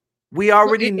you. We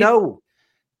already know.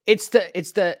 It's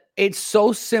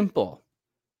so simple.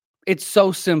 It's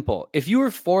so simple. If you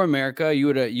were for America, you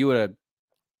would have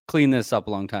cleaned this up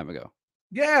a long time ago.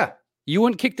 Yeah. You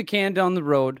wouldn't kick the can down the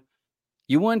road.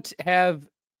 You wouldn't have,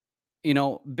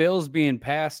 bills being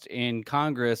passed in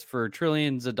Congress for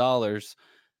trillions of dollars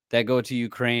that go to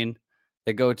Ukraine,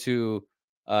 that go to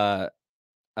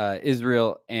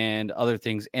Israel and other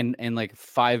things, and like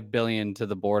 $5 billion to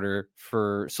the border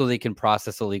so they can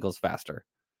process illegals faster.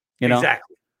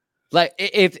 Exactly. Like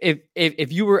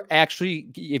if you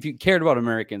cared about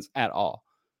Americans at all,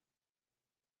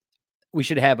 we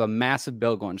should have a massive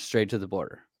bill going straight to the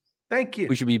border. Thank you.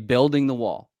 We should be building the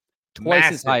wall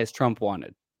twice as high as Trump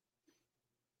wanted.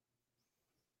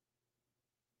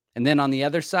 And then on the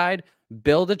other side,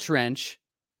 build a trench,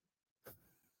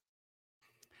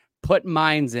 put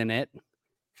mines in it.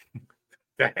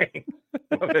 Dang.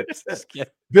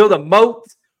 Build a moat,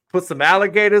 put some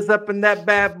alligators up in that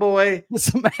bad boy. Put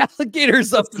some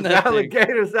alligators up in that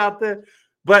alligators out there.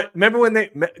 But remember when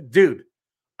dude,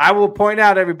 I will point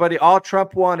out, everybody, all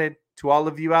Trump wanted, to all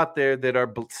of you out there that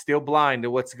are still blind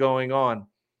to what's going on,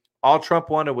 all Trump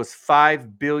wanted was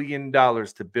 $5 billion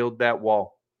to build that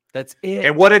wall. That's it.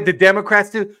 And what did the Democrats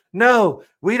do? No,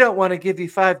 we don't want to give you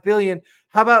 $5 billion.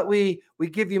 How about we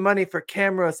give you money for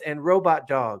cameras and robot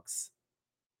dogs?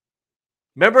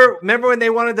 Remember when they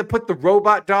wanted to put the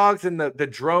robot dogs and the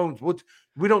drones?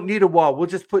 We don't need a wall. We'll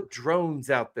just put drones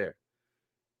out there.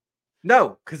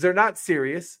 No, because they're not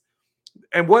serious.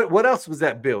 And what else was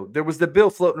that bill? There was the bill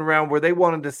floating around where they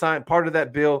wanted to sign part of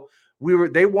that bill.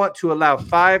 They want to allow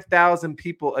 5,000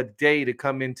 people a day to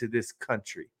come into this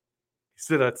country.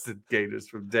 So that's the Gators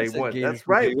from day one. That's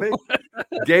right, baby.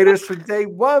 Gators from day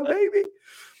one, baby.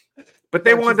 But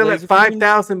they wanted to let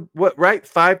 5,000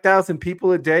 5,000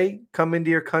 people a day come into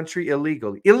your country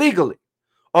illegally.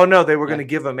 Oh no, they were going to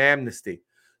give them amnesty.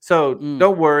 So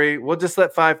don't worry, we'll just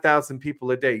let 5,000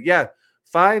 people a day. Yeah,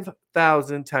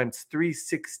 5,000 times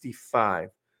 365.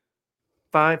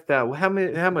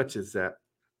 5,000. How much is that?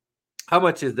 How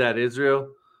much is that, Israel?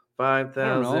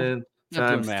 5,000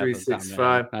 times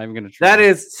 365. I'm going to try. That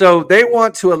is, so they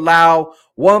want to allow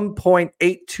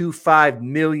 1.825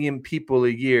 million people a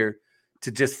year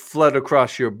to just flood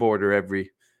across your border every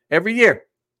year.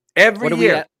 Every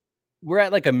year. We're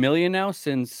at like 1 million now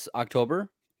since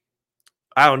October.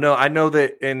 I don't know. I know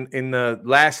that in the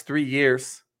last 3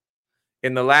 years,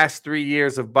 of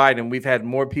Biden, we've had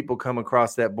more people come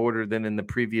across that border than in the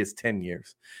previous 10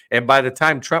 years. And by the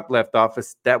time Trump left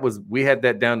office, we had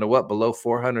that down to below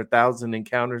 400,000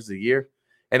 encounters a year.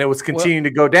 And it was continuing to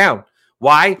go down.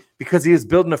 Why? Because he was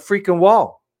building a freaking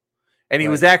wall. And he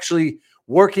was actually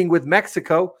working with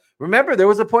Mexico. Remember, there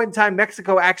was a point in time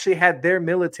Mexico actually had their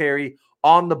military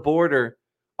on the border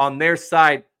on their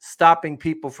side, stopping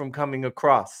people from coming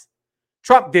across.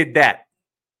 Trump did that.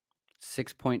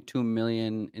 6.2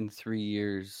 million in 3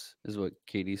 years is what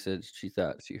Katie said she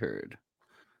thought she heard.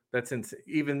 That's insane.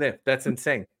 Even then, that's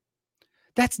insane.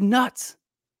 That's nuts.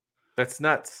 That's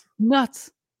nuts.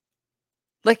 Nuts.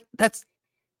 Like,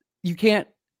 you can't.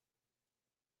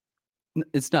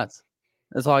 It's nuts.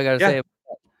 That's all I got to say.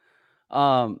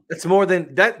 That's more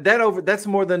than that's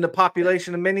more than the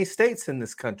population of many states in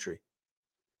this country.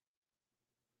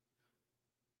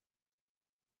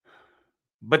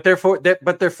 But they're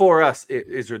for us,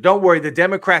 Israel. Don't worry, the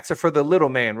Democrats are for the little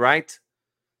man, right?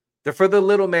 They're for the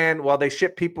little man while they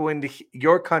ship people into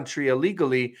your country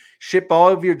illegally, ship all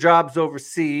of your jobs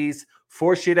overseas,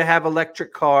 force you to have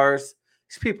electric cars.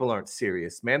 These people aren't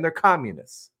serious, man. They're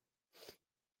communists.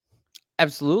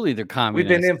 Absolutely, they're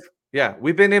communists.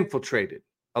 We've been infiltrated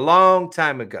a long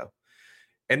time ago.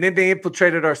 And then they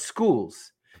infiltrated our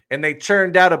schools, and they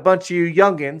churned out a bunch of you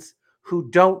youngins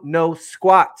who don't know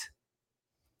squat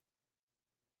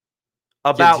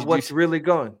about what's really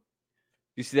going.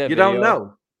 You see that? You don't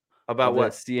know about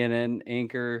what? CNN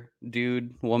anchor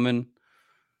woman,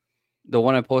 the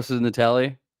one I posted in the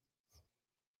telly,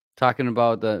 talking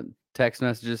about the text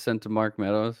messages sent to Mark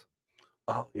Meadows.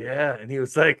 Oh yeah, and he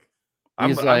was like,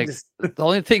 the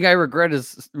only thing I regret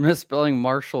is misspelling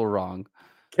Marshall wrong.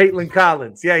 Caitlin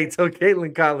Collins. Yeah, he told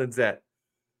Caitlin Collins that.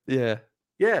 Yeah.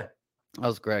 Yeah. I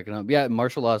was cracking up. Yeah,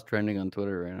 martial law is trending on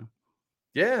Twitter right now.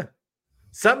 Yeah.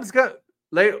 Something's got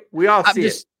we all see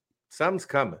it. Something's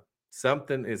coming.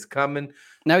 Something is coming.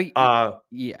 Now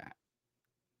yeah.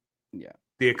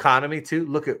 The economy too.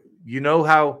 Look at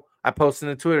how I posted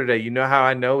on Twitter today. You know how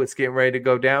I know it's getting ready to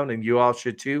go down, and you all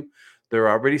should too. They're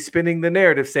already spinning the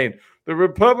narrative saying the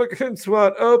Republicans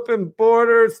want open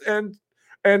borders and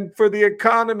for the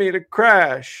economy to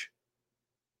crash.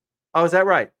 Oh, is that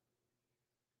right?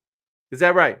 Is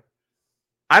that right?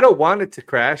 I don't want it to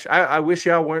crash. I wish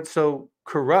y'all weren't so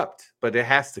corrupt, but it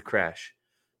has to crash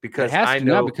because I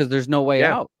know because there's no way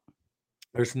out.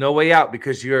 There's no way out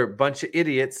because you're a bunch of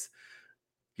idiots.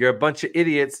 You're a bunch of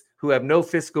idiots who have no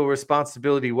fiscal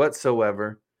responsibility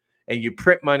whatsoever, and you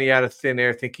print money out of thin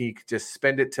air thinking you could just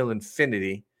spend it till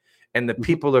infinity, and the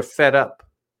people are fed up.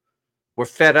 We're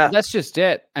fed up. That's just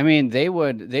it. I mean, they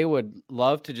would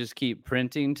love to just keep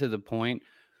printing to the point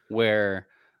where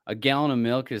a gallon of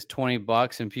milk is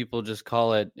 $20 and people just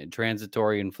call it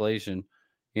transitory inflation,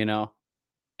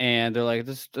 and they're like,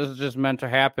 this is just meant to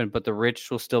happen, but the rich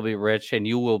will still be rich and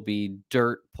you will be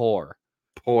dirt poor.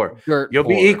 You'll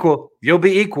be equal. You'll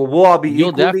be equal. We'll all be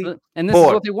equally and this poor.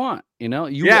 is what they want.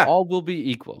 You all will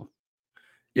be equal.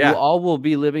 Yeah. You all will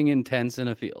be living in tents in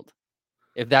a field.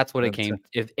 If that's what it That's came,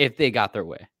 if they got their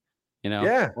way,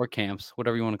 Yeah. or camps,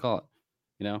 whatever you want to call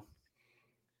it,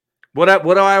 What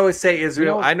do I always say,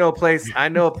 Israel? know- I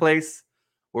know a place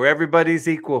where everybody's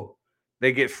equal.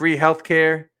 They get free health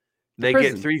care. They get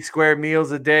prison. 3 square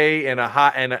meals a day and a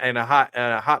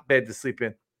hot bed to sleep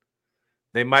in.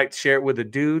 They might share it with a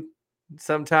dude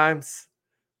sometimes,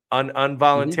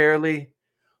 involuntarily,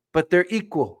 but they're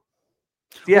equal.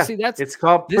 Yeah, Well, see, it's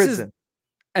called prison.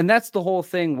 And that's the whole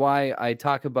thing why I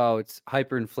talk about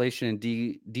hyperinflation and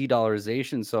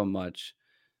de-dollarization so much,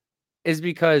 is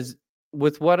because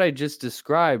with what I just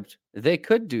described, they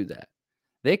could do that.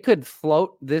 They could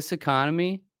float this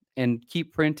economy and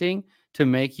keep printing to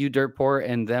make you dirt poor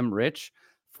and them rich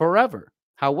forever.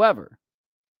 However,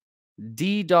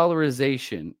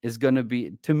 de-dollarization is going to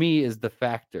be, to me, is the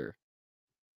factor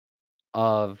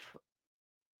of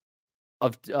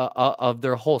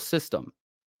their whole system.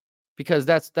 Because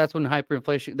that's when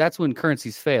hyperinflation, that's when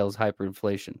currencies fails,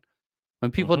 hyperinflation.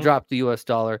 When people drop the US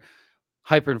dollar,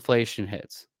 hyperinflation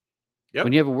hits. Yep.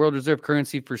 When you have a world reserve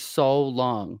currency for so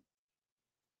long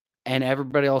and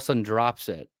everybody all of a sudden drops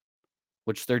it,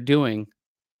 which they're doing,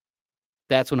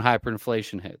 that's when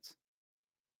hyperinflation hits.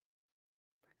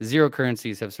 0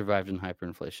 currencies have survived in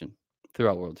hyperinflation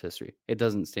throughout world history. It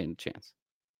doesn't stand a chance.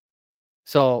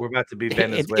 So we're about to be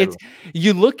Venezuela.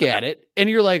 You look at it and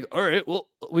you're like, all right, well,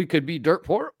 we could be dirt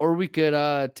poor, or we could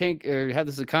tank or have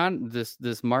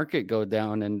this market go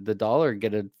down and the dollar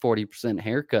get a 40%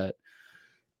 haircut,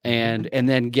 and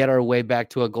then get our way back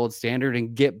to a gold standard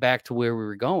and get back to where we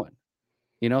were going,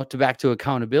 to back to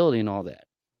accountability and all that.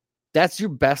 That's your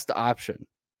best option,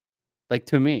 like,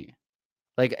 to me.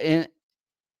 Like, and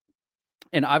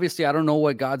obviously I don't know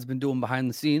what God's been doing behind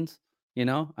the scenes. I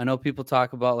know people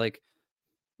talk about, like,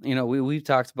 we've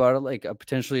talked about it, like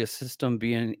potentially a system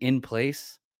being in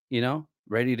place,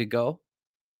 ready to go,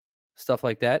 stuff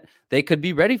like that. They could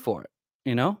be ready for it,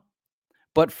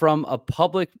 but from a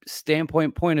public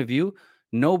point of view,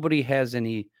 nobody has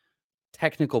any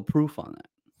technical proof on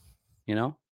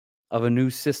that, of a new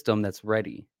system that's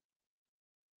ready.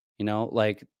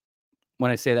 Like, when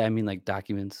I say that, I mean like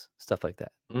documents, stuff like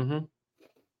that.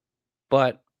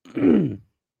 But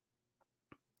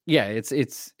yeah, it's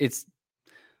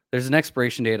there's an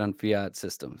expiration date on fiat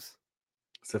systems.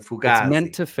 It's a fugazi. It's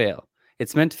meant to fail.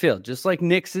 It's meant to fail. Just like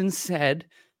Nixon said,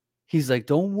 he's like,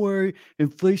 don't worry,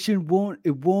 inflation won't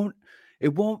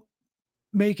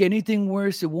make anything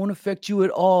worse. It won't affect you at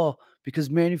all because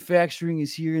manufacturing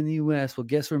is here in the US. Well,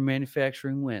 guess where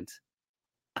manufacturing went?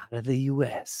 Out of the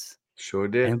US. Sure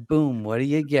did. And boom, what do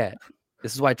you get?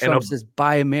 This is why Trump says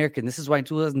buy American. This is why in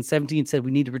 2017 said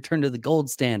we need to return to the gold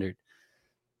standard.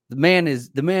 The man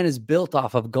is built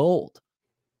off of gold.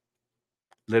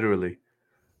 Literally.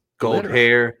 Gold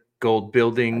hair, gold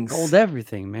buildings. Gold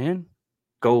everything, man.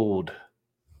 Gold.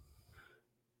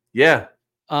 Yeah.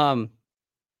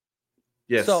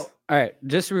 Yes. So, all right,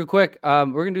 just real quick,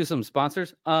 we're going to do some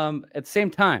sponsors. At the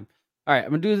same time, all right, I'm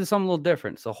going to do this something a little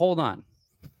different. So hold on.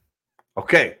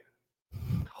 Okay.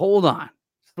 Hold on.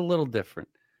 Just a little different.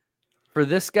 For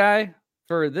this guy,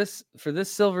 for this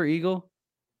Silver Eagle,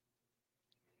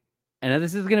 and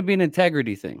this is going to be an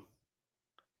integrity thing.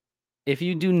 If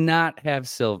you do not have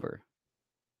silver,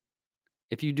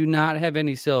 if you do not have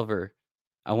any silver,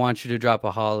 I want you to drop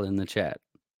a holla in the chat.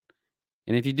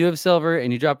 And if you do have silver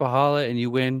and you drop a holla and you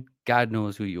win, God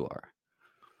knows who you are.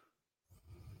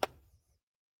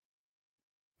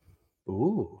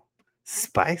 Ooh,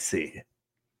 spicy.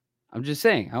 I'm just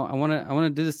saying, I want to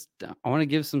do this. I want to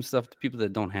give some stuff to people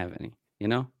that don't have any,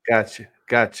 Gotcha.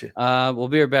 We'll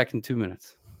be right back in 2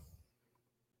 minutes.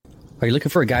 Are you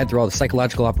looking for a guide through all the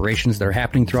psychological operations that are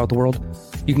happening throughout the world?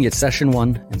 You can get Session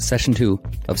 1 and Session 2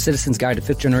 of Citizen's Guide to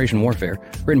 5th Generation Warfare,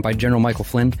 written by General Michael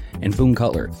Flynn and Boone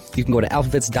Cutler. You can go to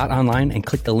AlphaVets.online and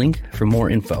click the link for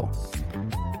more info.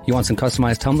 You want some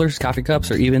customized tumblers, coffee cups,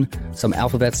 or even some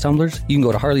AlphaVets tumblers? You can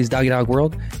go to Harley's Doggy Dog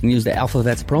World and use the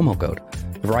AlphaVets promo code.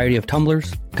 A variety of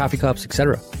tumblers, coffee cups,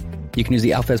 etc. You can use the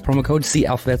AlphaVets promo code, see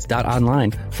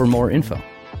AlphaVets.online for more info.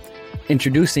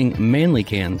 Introducing Manly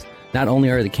Cans. Not only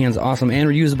are the cans awesome and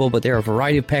reusable, but there are a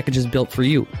variety of packages built for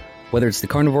you. Whether it's the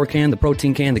carnivore can, the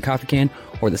protein can, the coffee can,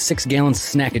 or the 6-gallon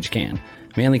snackage can.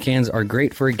 Manly cans are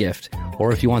great for a gift,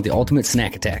 or if you want the ultimate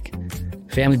snack attack.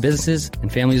 Family businesses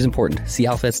and family is important. See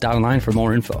AlphaVets.online for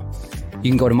more info.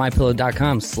 You can go to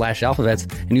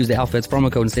mypillow.com/AlphaVets and use the AlphaVets promo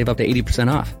code and save up to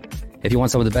 80% off. If you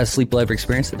want some of the best sleep you'll ever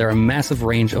experience, there are a massive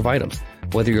range of items.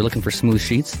 Whether you're looking for smooth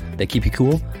sheets that keep you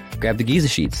cool, grab the Giza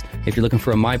sheets. If you're looking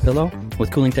for a MyPillow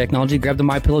with cooling technology, grab the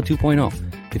MyPillow 2.0.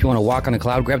 If you want to walk on a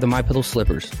cloud, grab the MyPillow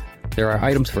slippers. There are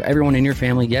items for everyone in your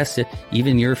family, yes,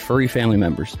 even your furry family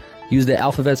members. Use the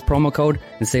AlphaVets promo code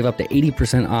and save up to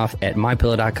 80% off at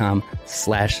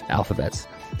mypillow.com/AlphaVets.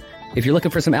 If you're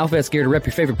looking for some AlphaVets gear to rep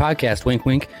your favorite podcast, wink,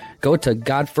 wink, go to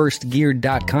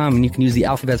godfirstgear.com and you can use the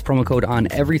AlphaVets promo code on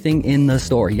everything in the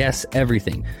store. Yes,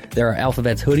 everything. There are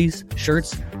AlphaVets hoodies,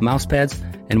 shirts, mouse pads,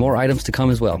 and more items to come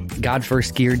as well.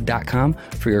 godfirstgear.com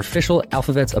for your official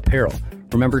AlphaVets apparel.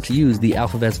 Remember to use the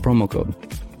AlphaVets promo code.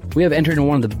 We have entered in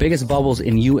one of the biggest bubbles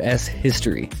in U.S.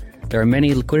 history. There are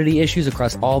many liquidity issues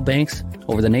across all banks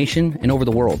over the nation and over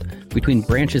the world, between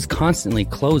branches constantly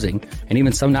closing and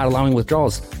even some not allowing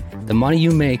withdrawals. The money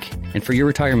you make and for your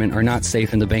retirement are not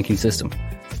safe in the banking system.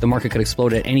 The market could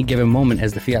explode at any given moment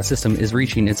as the fiat system is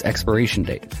reaching its expiration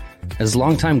date. As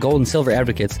longtime gold and silver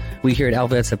advocates, we here at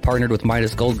AlphaVets have partnered with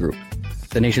Midas Gold Group,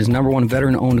 the nation's #1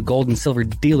 veteran-owned gold and silver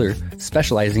dealer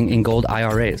specializing in gold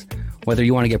IRAs. Whether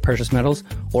you want to get precious metals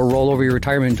or roll over your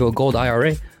retirement into a gold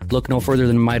IRA, look no further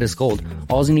than Midas Gold.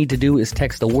 All you need to do is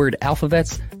text the word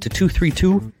AlphaVets to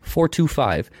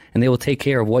 232-425, and they will take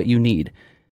care of what you need.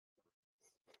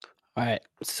 All right,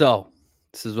 so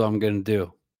this is what I'm going to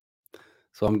do.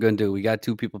 We got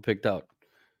 2 people picked out.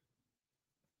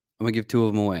 I'm going to give 2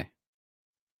 of them away. I'm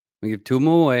going to give 2 of them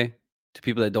away to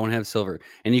people that don't have silver.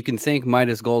 And you can thank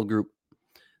Midas Gold Group.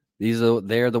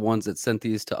 They're the ones that sent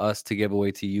these to us to give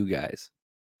away to you guys.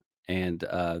 And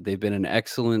they've been an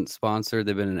excellent sponsor.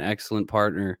 They've been an excellent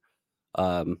partner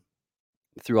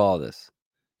through all of this.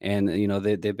 And, you know,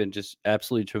 they've been just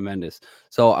absolutely tremendous.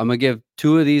 So I'm going to give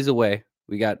 2 of these away.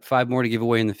 We got 5 more to give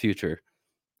away in the future.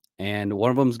 And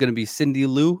one of them is going to be Cindy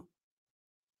Lou,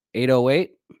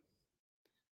 808.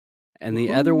 And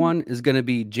the other one is going to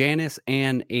be Janice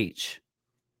Ann H.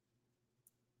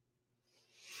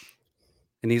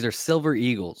 And these are Silver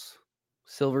Eagles.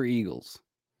 Silver Eagles.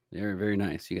 They're very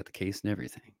nice. You got the case and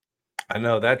everything. I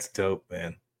know. That's dope,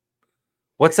 man.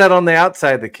 What's that on the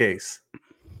outside of the case?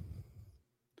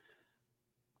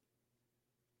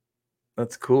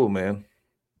 That's cool, man.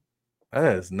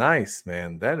 That is nice,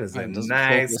 man. That is a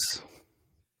nice.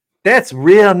 That's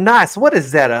real nice. What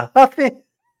is that? A Huffy?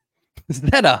 Is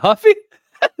that a Huffy?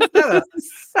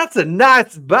 That's a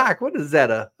nice bike. What is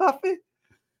that? A Huffy?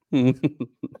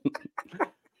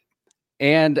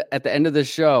 And at the end of the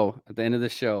show, I'm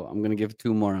going to give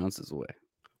 2 more ounces away.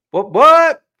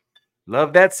 What?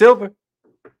 Love that silver.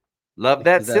 Love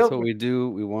that silver. That's what we do.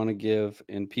 We want to give,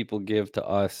 and people give to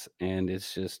us, and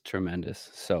it's just tremendous.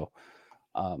 So,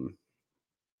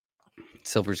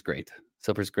 silver's great.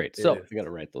 So I got to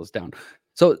write those down.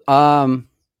 So,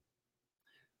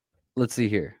 let's see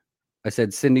here. I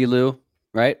said Cindy Lou,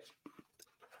 right?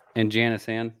 And Janice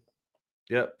Ann.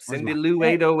 Yep. Cindy Lou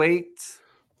 808.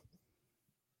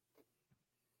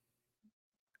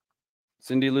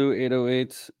 Cindy Lou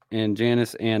 808 and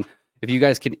Janice Ann. If you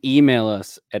guys can email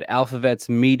us at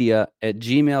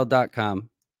alphavetsmedia@gmail.com.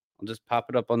 I'll just pop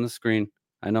it up on the screen.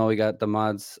 I know we got the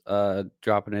mods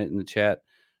dropping it in the chat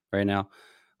right now.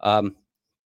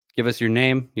 Give us your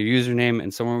name, your username,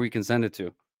 and somewhere we can send it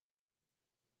to.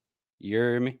 You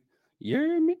hear me?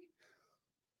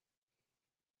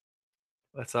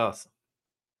 That's awesome.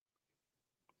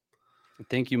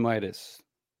 Thank you, Midas.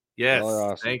 Yes.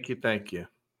 Awesome. Thank you.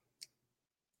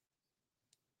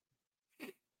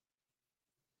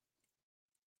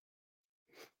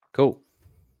 Cool.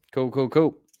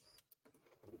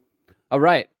 All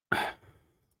right.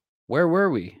 Where were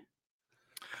we?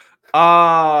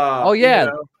 Oh, yeah.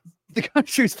 You know. The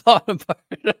country's falling apart.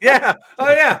 Yeah.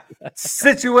 Oh, yeah.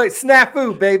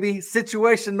 Snafu, baby.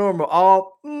 Situation normal.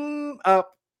 All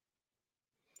up.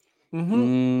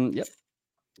 Mm-hmm.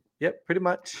 Yep. Pretty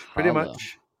much.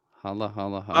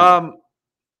 Holla.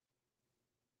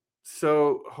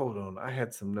 So hold on. I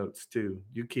had some notes too.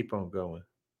 You keep on going.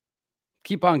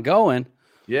 Keep on going.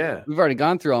 Yeah. We've already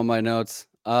gone through all my notes.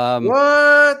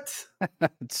 What?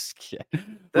 Just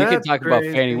kidding. We can talk about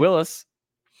Fannie Willis.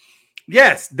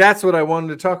 Yes, that's what I wanted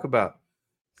to talk about.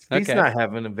 She's not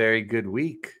having a very good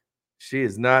week. She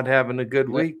is not having a good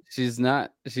week. She's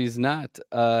not.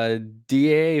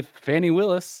 DA Fannie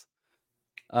Willis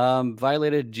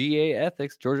violated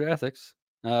Georgia ethics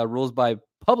rules by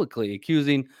publicly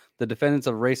accusing the defendants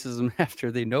of racism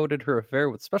after they noted her affair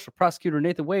with Special Prosecutor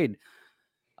Nathan Wade.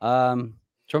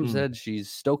 Trump said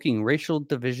she's stoking racial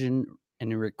division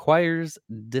and it requires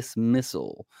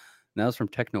dismissal. And that was from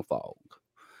Technofog.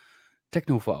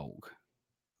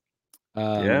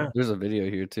 Yeah. There's a video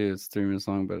here too. It's 3 minutes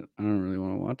long, but I don't really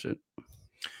want to watch it.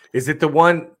 Is it the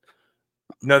one?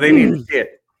 No, they need to see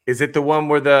it. Is it the one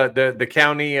where the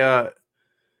county? I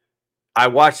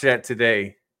watched that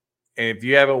today, and if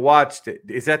you haven't watched it,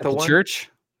 is that the one? Church?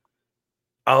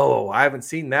 Oh, I haven't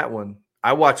seen that one.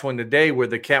 I watched one today where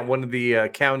one of the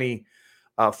county,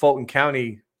 Fulton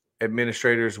County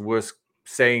administrators was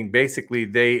saying basically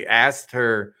they asked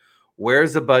her,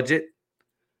 "Where's the budget?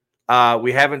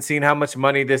 We haven't seen how much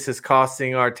money this is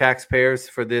costing our taxpayers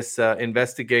for this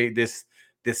investigate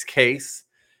this case."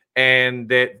 And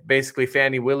that basically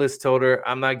Fannie Willis told her,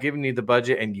 "I'm not giving you the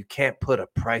budget, and you can't put a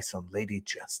price on Lady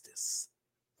Justice."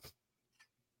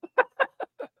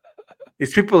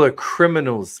 These people are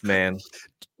criminals, man.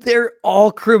 They're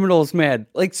all criminals, man.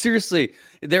 Like, seriously,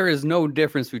 there is no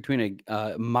difference between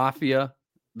a mafia,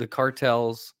 the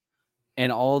cartels,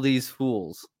 and all these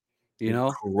fools. You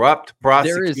know, corrupt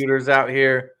prosecutors out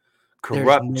here,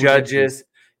 corrupt no judges. difference.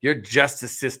 Your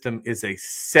justice system is a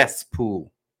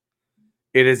cesspool.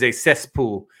 It is a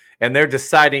cesspool, and they're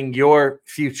deciding your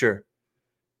future.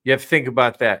 You have to think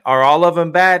about that. Are all of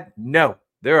them bad? No.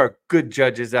 There are good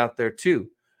judges out there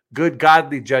too. Good,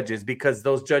 godly judges, because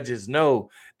those judges know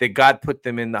that God put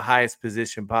them in the highest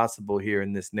position possible here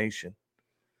in this nation.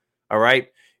 All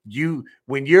right.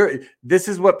 This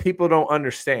is what people don't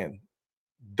understand.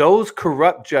 Those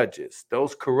corrupt judges,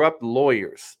 those corrupt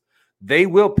lawyers, they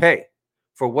will pay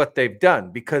for what they've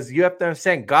done, because you have to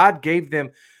understand God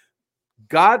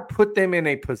put them in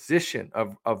a position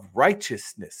of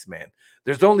righteousness, man.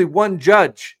 There's only one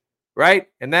judge, right?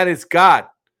 And that is God.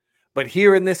 But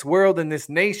here in this world, in this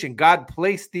nation, God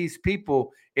placed these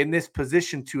people in this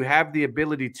position to have the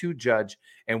ability to judge.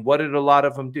 And what did a lot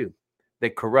of them do? They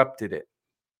corrupted it.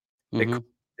 They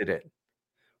corrupted it,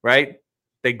 right?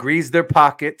 They greased their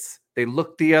pockets. They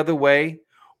looked the other way,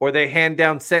 or they hand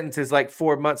down sentences like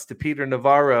 4 months to Peter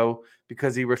Navarro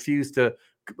because he refused to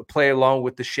play along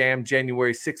with the sham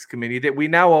January 6th committee that we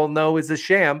now all know is a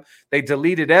sham. They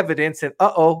deleted evidence, and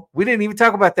we didn't even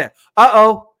talk about that.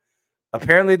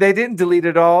 Apparently they didn't delete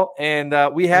it all, and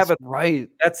we have it. Right.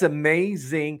 That's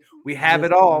amazing. We have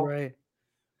it all. Right.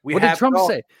 What did Trump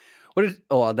say?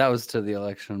 That was to the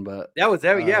election, but that was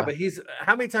but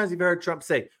how many times have you heard Trump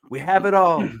say, "We have it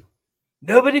all.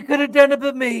 Nobody could have done it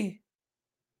but me.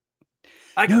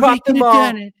 I caught them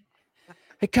all.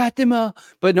 I caught them all."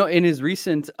 But no, in his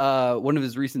recent one of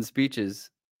his recent speeches,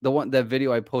 that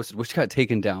video I posted, which got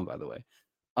taken down, by the way,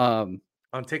 on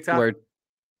TikTok, where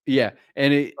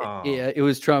and it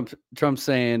was Trump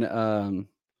saying,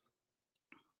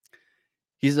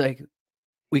 he's like,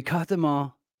 "We caught them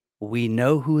all. We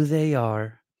know who they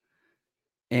are."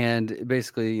 And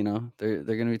basically, they're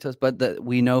going to be toast, but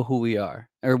we know who we are,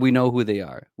 or we know who they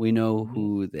are. We know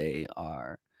who they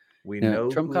are. We know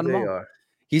Trump who they are.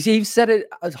 He's said it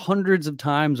hundreds of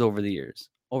times over the years.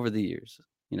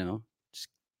 Just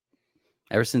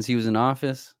ever since he was in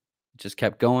office, just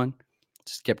kept going.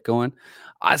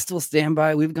 I still stand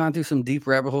by. We've gone through some deep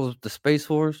rabbit holes with the Space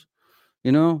Force.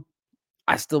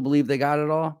 I still believe they got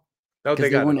it all. No, they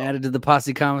weren't added to the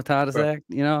Posse Comitatus Act.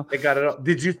 They got it all.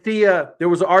 Did you see? There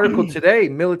was an article today,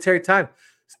 Military Times.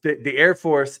 The Air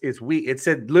Force is weak. It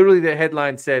said, literally, the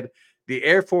headline said, "The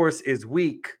Air Force is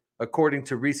weak according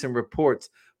to recent reports,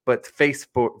 but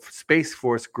Space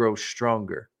Force grows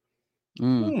stronger."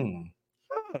 And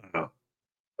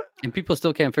people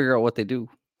still can't figure out what they do.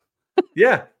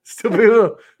 Yeah,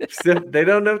 still they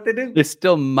don't know what they do. They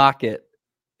still mock it,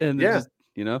 and just,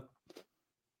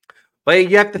 But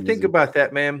you have to think about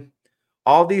that, man.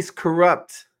 All these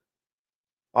corrupt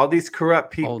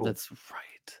people. Oh, that's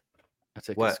right. I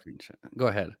took a screenshot. Go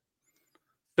ahead.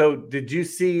 So, did you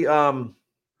see? Y'all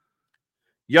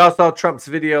saw Trump's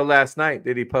video last night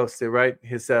that he posted, right?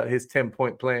 His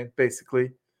 10-point plan,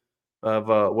 basically, of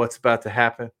what's about to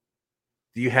happen.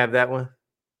 Do you have that one?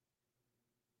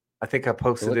 I think I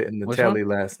posted it in the telly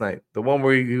last night. The one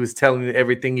where he was telling you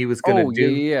everything he was going to do.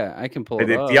 Yeah, I can pull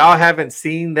it up. If y'all haven't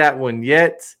seen that one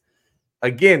yet,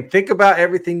 again, think about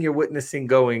everything you're witnessing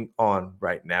going on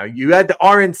right now. You had the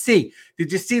RNC.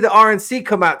 Did you see the RNC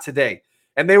come out today?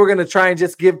 And they were going to try and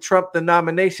just give Trump the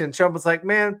nomination. Trump was like,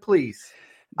 "Man, please.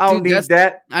 I don't need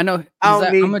that. I know. I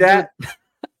don't need that.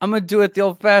 I'm going to do it the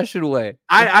old-fashioned way."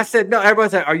 I said, no.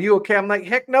 Everybody's like, "Are you okay?" I'm like,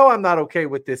 heck no, I'm not okay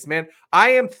with this, man. I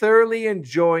am thoroughly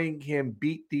enjoying him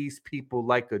beat these people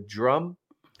like a drum.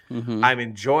 I'm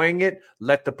enjoying it.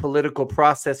 Let the political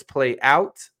process play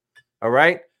out. All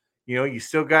right? You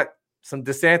still got some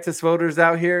DeSantis voters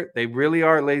out here. They really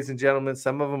are, ladies and gentlemen.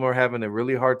 Some of them are having a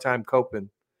really hard time coping.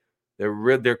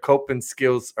 Their coping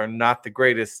skills are not the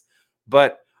greatest.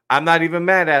 But I'm not even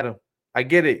mad at him. I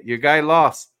get it. Your guy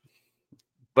lost.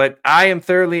 But I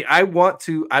want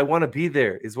to be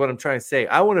there, is what I'm trying to say.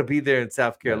 I want to be there in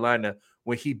South Carolina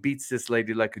when he beats this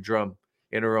lady like a drum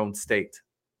in her own state.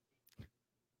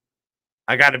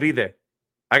 I got to be there.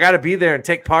 I got to be there and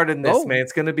take part in this, Go. man.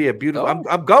 It's going to be a beautiful. Go.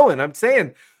 I'm going. I'm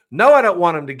saying no. I don't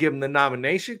want him to give him the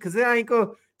nomination because then I ain't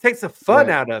going. Takes the fun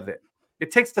out of it.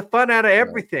 It takes the fun out of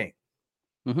everything.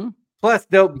 Right. Mm-hmm. Plus,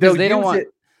 they'll they use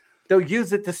it. They'll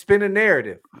use it to spin a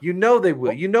narrative. You know they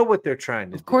will. You know what they're trying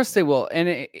to do. Of course they will.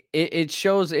 And it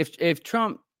shows if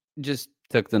Trump just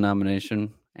took the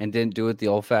nomination and didn't do it the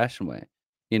old-fashioned way,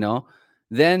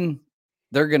 then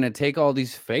they're going to take all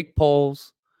these fake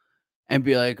polls and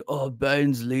be like, oh,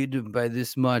 Biden's leading by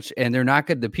this much. And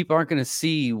the people aren't going to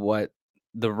see what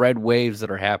the red waves that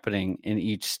are happening in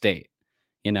each state.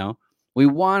 We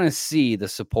want to see the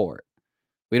support.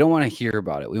 We don't want to hear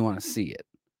about it. We want to see it,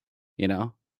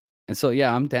 And so,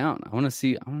 yeah, I'm down. I want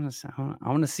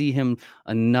to see him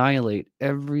annihilate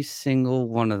every single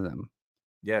one of them.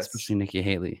 Yes. Especially Nikki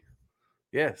Haley.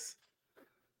 Yes.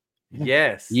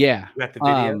 Yes. Yeah. You got the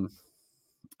video?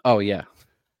 Oh, yeah.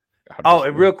 Oh,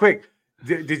 and real quick,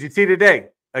 did you see today?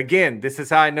 Again, this is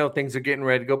how I know things are getting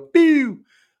ready to go. Pew!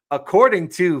 According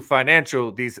to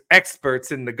these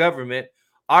experts in the government,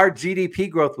 our GDP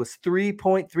growth was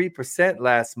 3.3%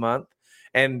 last month,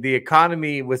 and the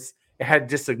economy had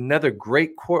just another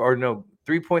great quarter,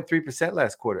 3.3%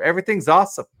 last quarter. Everything's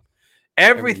awesome.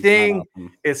 Everything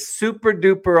is super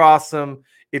duper awesome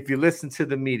if you listen to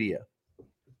the media.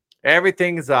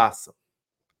 Everything is awesome.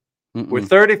 We're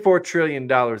 $34 trillion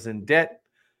in debt.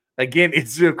 Again,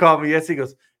 Israel called me yesterday. He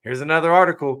goes, here's another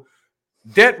article.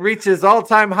 Debt reaches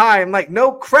all-time high. I'm like,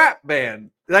 no crap,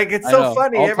 man. Like, it's so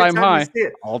funny every time you see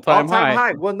it. All-time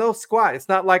high. Well, no squat. It's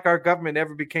not like our government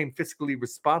ever became fiscally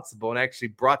responsible and actually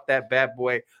brought that bad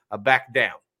boy back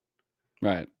down.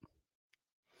 Right.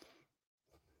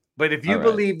 But if you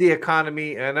believe the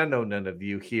economy, and I know none of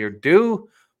you here do,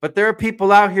 but there are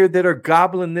people out here that are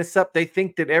gobbling this up. They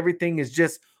think that everything is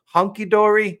just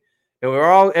hunky-dory,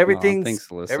 and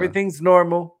everything's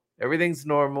normal. Everything's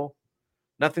normal.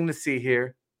 Nothing to see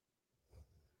here.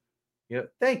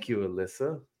 Thank you,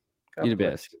 Alyssa. You're the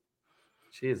best.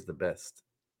 She is the best.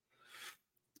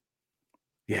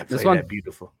 Yeah, this one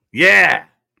beautiful. Yeah.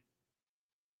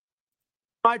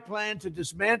 My plan to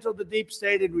dismantle the deep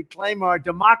state and reclaim our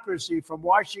democracy from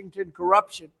Washington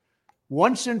corruption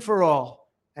once and for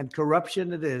all, and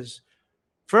corruption it is.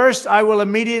 First, I will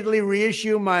immediately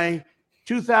reissue my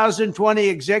 2020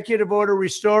 executive order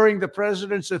restoring the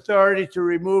president's authority to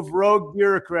remove rogue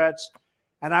bureaucrats,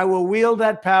 and I will wield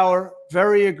that power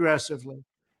very aggressively.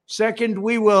 Second,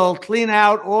 we will clean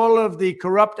out all of the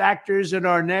corrupt actors in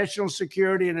our national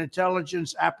security and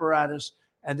intelligence apparatus,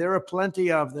 and there are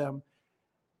plenty of them.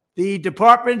 The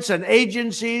departments and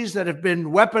agencies that have been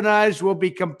weaponized will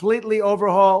be completely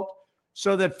overhauled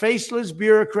so that faceless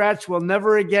bureaucrats will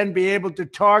never again be able to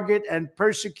target and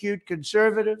persecute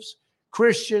conservatives,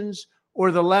 Christians,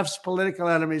 or the left's political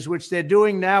enemies, which they're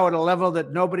doing now at a level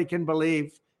that nobody can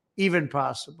believe even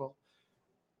possible.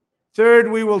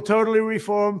 Third, we will totally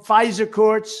reform FISA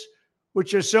courts,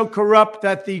 which are so corrupt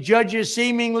that the judges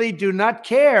seemingly do not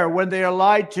care when they are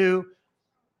lied to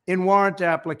in warrant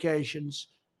applications.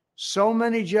 So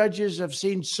many judges have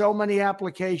seen so many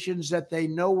applications that they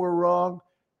know were wrong,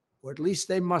 or at least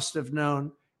they must have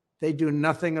known. They do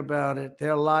nothing about it.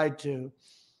 They're lied to.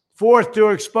 Fourth, to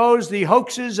expose the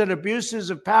hoaxes and abuses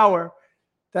of power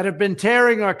that have been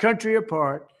tearing our country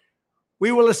apart,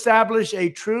 we will establish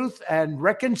a Truth and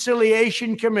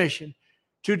Reconciliation Commission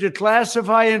to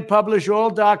declassify and publish all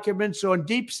documents on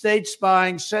deep state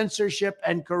spying, censorship,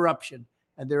 and corruption.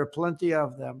 And there are plenty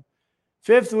of them.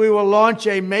 Fifth, we will launch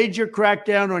a major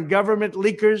crackdown on government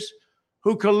leakers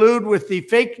who collude with the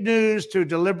fake news to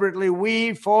deliberately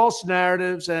weave false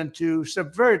narratives and to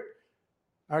subvert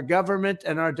our government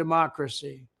and our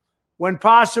democracy. When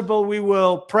possible, we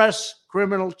will press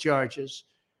criminal charges.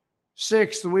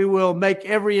 Sixth, we will make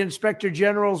every inspector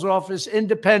general's office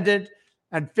independent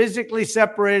and physically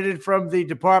separated from the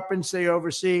departments they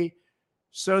oversee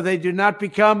so they do not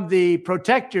become the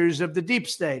protectors of the deep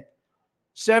state.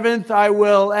 Seventh, I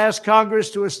will ask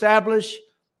Congress to establish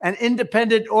an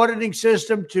independent auditing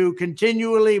system to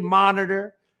continually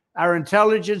monitor our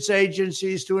intelligence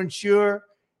agencies to ensure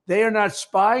they are not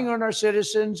spying on our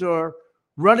citizens or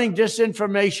running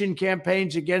disinformation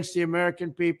campaigns against the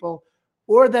American people,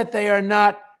 or that they are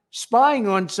not spying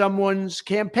on someone's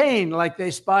campaign like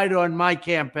they spied on my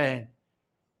campaign.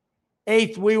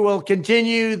 Eighth, we will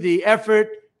continue the effort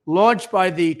launched by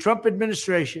the Trump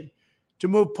administration to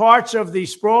move parts of the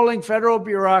sprawling federal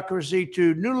bureaucracy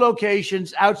to new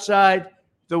locations outside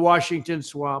the Washington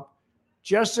swamp.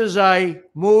 Just as I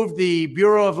moved the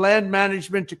Bureau of Land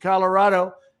Management to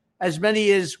Colorado, as many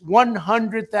as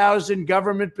 100,000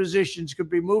 government positions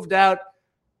could be moved out,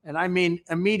 and I mean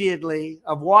immediately,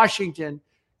 of Washington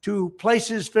to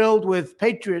places filled with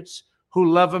patriots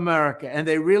who love America, and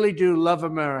they really do love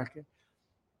America.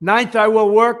 Ninth, I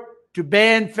will work to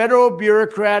ban federal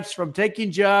bureaucrats from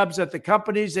taking jobs at the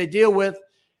companies they deal with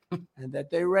and that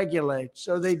they regulate.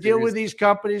 So they deal with these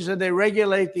companies and they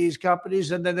regulate these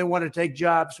companies, and then they want to take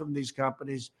jobs from these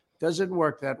companies. Doesn't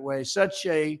work that way. Such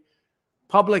a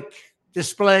public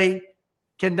display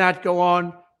cannot go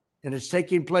on, and it's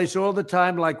taking place all the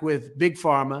time, like with Big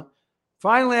Pharma.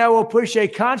 Finally, I will push a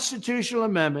constitutional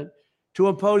amendment to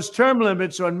impose term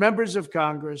limits on members of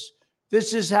Congress.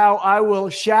 This is how I will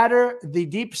shatter the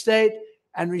deep state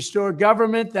and restore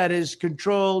government that is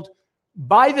controlled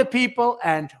by the people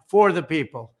and for the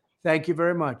people. Thank you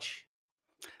very much.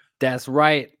 That's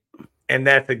right. And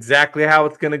that's exactly how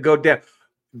it's going to go down.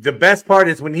 The best part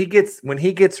is when he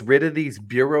gets rid of these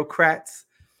bureaucrats,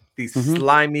 these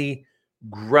slimy,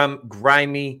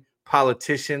 grimy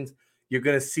politicians, you're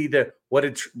going to see what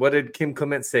did Kim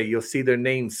Clement say? You'll see their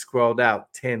names scrawled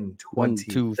out 10, 20, 1,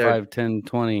 2, 30. 5, 10,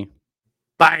 20.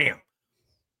 Bam.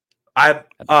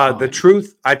 The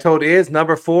truth I told is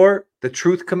number 4, the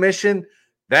Truth Commission.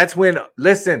 That's when,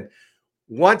 listen,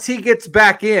 once he gets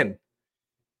back in,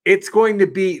 it's going to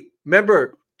be,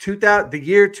 remember, the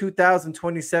year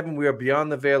 2027, we are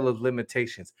beyond the veil of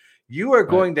limitations. You are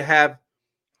going to have,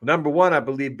 number 1, I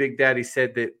believe Big Daddy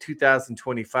said that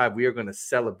 2025, we are going to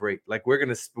celebrate. Like we're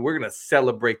going to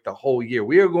celebrate the whole year.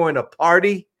 We are going to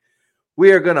party.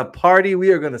 We are going to party.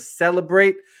 We are going to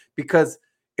celebrate, because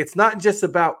it's not just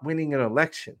about winning an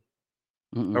election.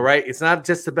 All right. It's not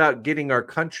just about getting our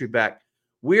country back.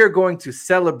 We are going to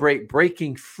celebrate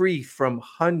breaking free from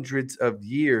hundreds of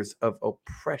years of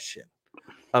oppression,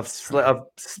 of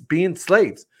being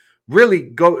slaves. Really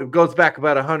goes back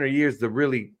about 100 years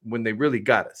when they really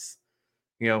got us.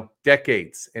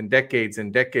 Decades and decades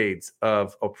and decades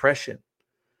of oppression.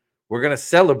 We're going to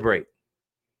celebrate.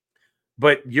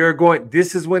 But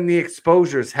this is when the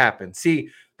exposures happen. See,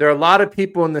 there are a lot of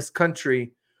people in this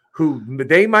country who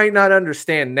they might not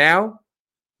understand now.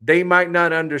 They might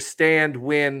not understand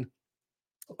when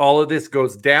all of this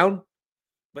goes down.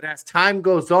 But as time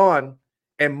goes on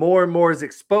and more is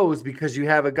exposed, because you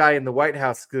have a guy in the White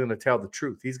House going to tell the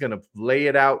truth. He's going to lay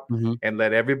it out and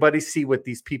let everybody see what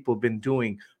these people have been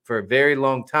doing for a very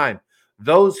long time.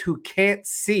 Those who can't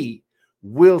see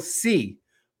will see.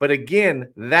 But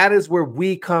again, that is where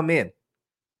we come in.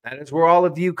 That is where all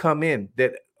of you come in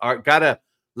that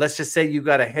let's just say you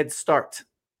got a head start.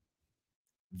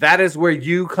 That is where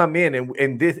you come in.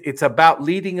 And it's about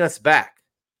leading us back,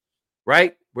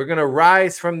 right? We're going to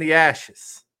rise from the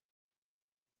ashes.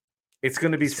 It's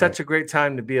going to be such a great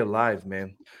time to be alive,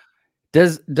 man.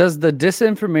 Does the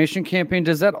disinformation campaign,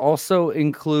 does that also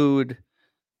include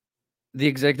the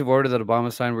executive order that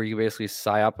Obama signed where you basically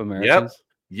psyop Americans?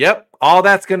 Yep. All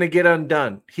that's going to get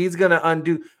undone. He's going to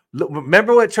undo. Look,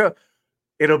 remember what Trump,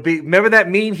 remember that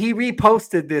meme? He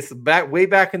reposted this way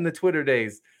back in the Twitter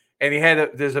days. And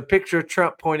there's a picture of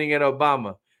Trump pointing at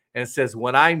Obama and it says,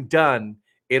 when I'm done,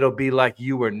 it'll be like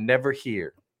you were never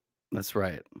here. That's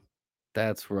right.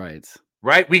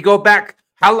 Right? We go back.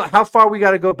 How far we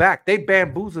got to go back? They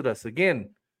bamboozled us again.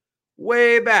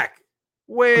 Way back.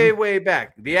 Way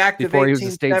back. The act Before of 1871. he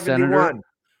was a state senator.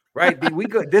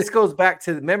 Right? This goes back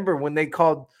to, remember when they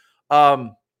called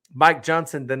Mike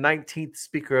Johnson the 19th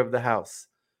Speaker of the House.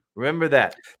 Remember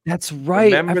that? That's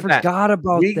right. I forgot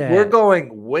about that. We're going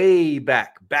way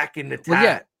back in the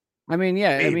time. Well,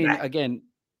 again,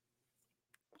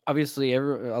 obviously, a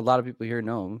lot of people here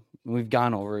know him. We've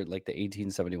gone over like the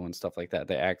 1871 stuff like that,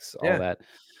 the acts, all that,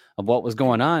 of what was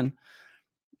going on.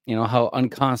 How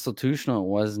unconstitutional it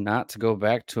was not to go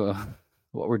back to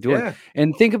what we're doing. Yeah.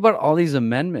 And think about all these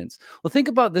amendments. Well, think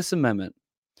about this amendment.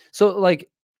 So, like,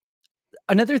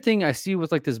 another thing I see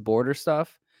with like this border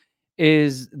stuff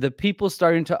is the people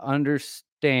starting to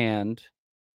understand,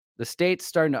 the states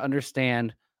starting to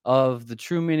understand of the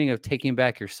true meaning of taking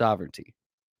back your sovereignty,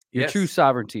 your true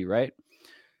sovereignty, right?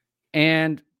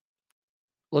 And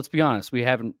let's be honest, we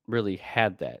haven't really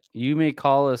had that. You may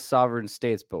call us sovereign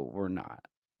states, but we're not.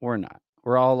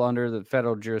 We're all under the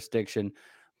federal jurisdiction.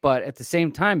 But at the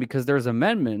same time, because there's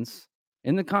amendments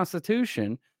in the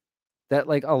Constitution that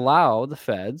like allow the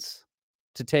feds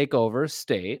to take over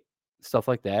state, stuff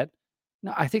like that.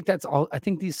 No, I think that's all. I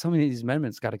think some of these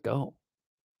amendments got to go.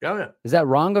 Yeah. Is that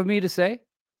wrong of me to say?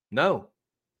 No.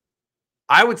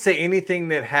 I would say anything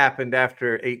that happened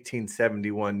after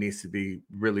 1871 needs to be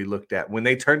really looked at. When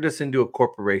they turned us into a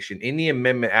corporation, any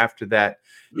amendment after that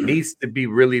needs to be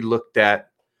really looked at.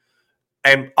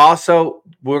 And also,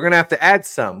 we're going to have to add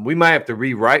some. We might have to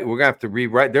rewrite. We're going to have to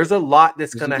rewrite. There's a lot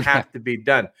that's going to have to be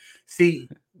done. See,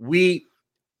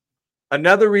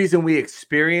 another reason we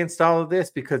experienced all of this,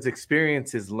 because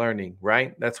experience is learning,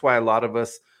 right? That's why a lot of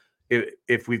us,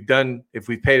 if we've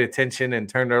paid attention and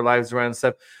turned our lives around and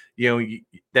stuff,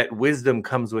 that wisdom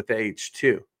comes with age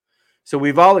too. So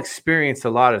we've all experienced a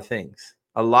lot of things,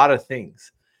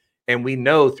 and we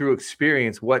know through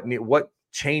experience what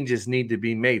changes need to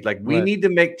be made. Like we need to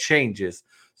make changes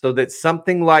so that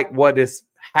something like what has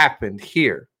happened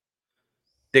here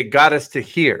that got us to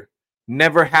here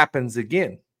never happens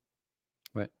again.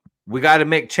 Right. We got to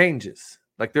make changes.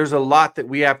 Like there's a lot that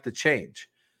we have to change.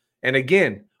 And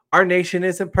again, our nation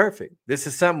isn't perfect. This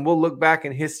is something we'll look back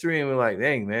in history and we're like,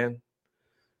 dang, man.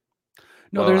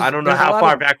 No, well, I don't know how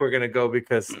far back we're going to go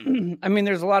because I mean,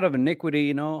 there's a lot of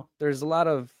iniquity, there's a lot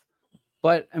of,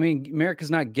 but I mean, America's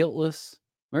not guiltless.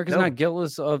 America's not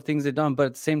guiltless of things they've done, but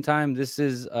at the same time, this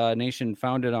is a nation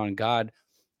founded on God.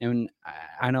 And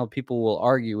I know people will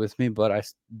argue with me, but I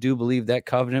do believe that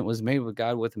covenant was made with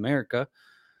God with America.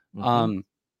 Mm-hmm.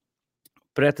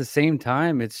 But at the same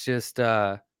time, it's just,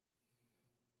 there's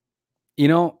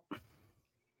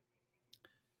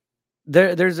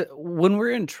when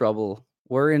we're in trouble,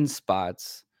 we're in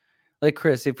spots. Like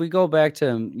Chris, if we go back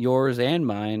to yours and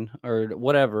mine or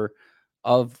whatever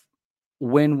of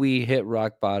when we hit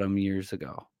rock bottom years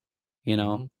ago,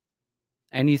 mm-hmm.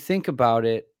 and you think about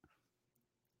it,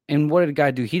 and what did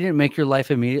God do? He didn't make your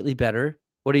life immediately better.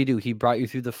 What did he do? He brought you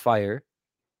through the fire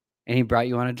and he brought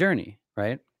you on a journey,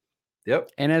 right?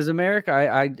 Yep. And as America,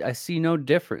 I see no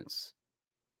difference.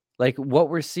 Like what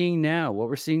we're seeing now, what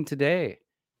we're seeing today.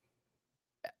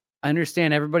 I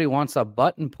understand everybody wants a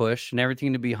button push and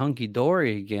everything to be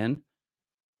hunky-dory again.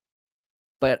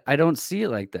 But I don't see it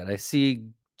like that. I see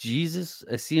Jesus.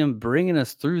 I see him bringing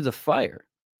us through the fire.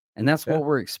 And that's what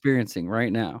we're experiencing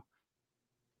right now.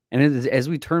 And as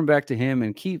we turn back to him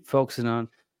and keep focusing on,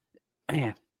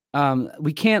 man,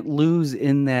 we can't lose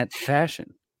in that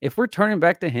fashion. If we're turning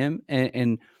back to him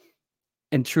and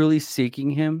truly seeking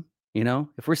him,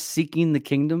 if we're seeking the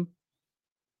kingdom,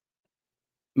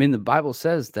 I mean, the Bible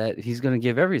says that he's going to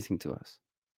give everything to us.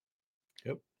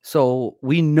 Yep. So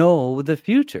we know the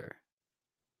future.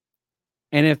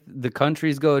 And if the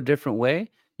countries go a different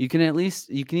way, you can at least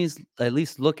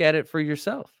look at it for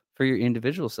yourself, for your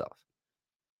individual self.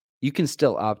 You can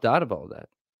still opt out of all that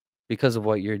because of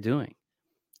what you're doing.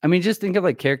 I mean, just think of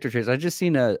like character traits. I just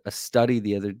seen a study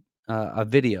a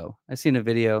video. I seen a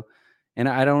video, and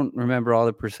I don't remember all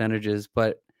the percentages,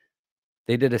 but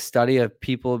they did a study of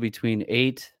people between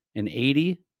 8 and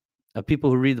 80 of people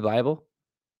who read the Bible.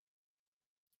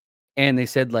 And they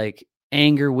said like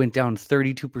anger went down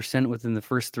 32% within the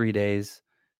first 3 days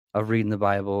of reading the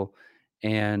Bible.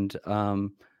 And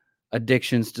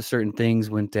addictions to certain things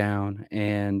went down.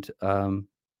 And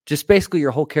just basically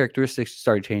your whole characteristics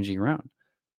started changing around.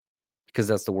 Because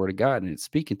that's the word of God and it's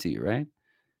speaking to you, right?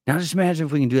 Now just imagine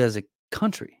if we can do that as a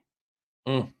country.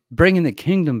 Bringing the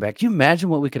kingdom back. Can you imagine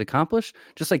what we could accomplish?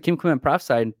 Just like Kim Clement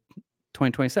prophesied in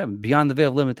 2027, beyond the veil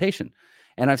of limitation.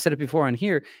 And I've said it before on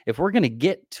here, if we're going to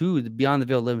get to the beyond the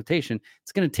veil of limitation,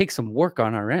 it's going to take some work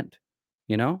on our end,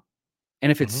 And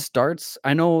if it starts,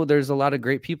 I know there's a lot of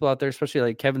great people out there, especially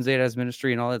like Kevin Zeta's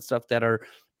ministry and all that stuff that are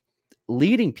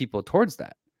leading people towards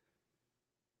that.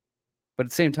 But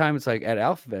at the same time, it's like at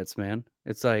AlphaVets, man,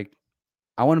 it's like,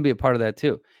 I want to be a part of that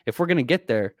too. If we're going to get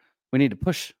there, we need to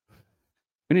push.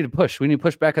 We need to push. We need to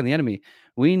push back on the enemy.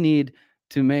 We need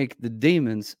to make the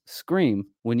demons scream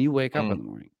when you wake up in the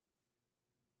morning.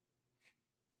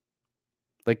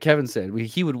 Like Kevin said,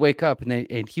 he would wake up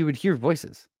and he would hear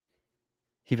voices.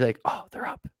 He'd be like, "Oh, they're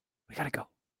up. We gotta go."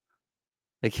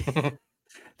 Like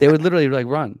they would literally like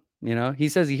run. He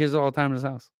says he hears it all the time in his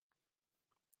house.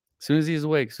 As soon as he's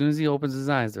awake, as soon as he opens his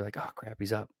eyes, they're like, "Oh crap,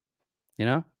 he's up." I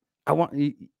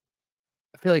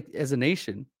feel like as a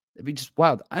nation, it'd be just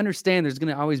wild. I understand there's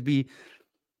going to always be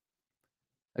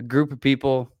a group of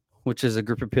people, which is a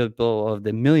group of people of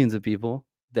the millions of people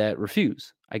that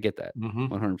refuse. I get that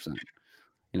 100%.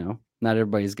 Not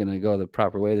everybody's going to go the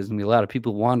proper way. There's going to be a lot of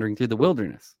people wandering through the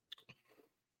wilderness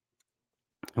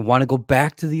and want to go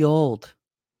back to the old,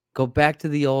 back to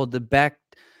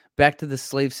the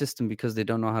slave system because they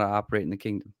don't know how to operate in the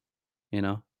kingdom.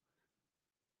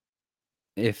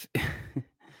 If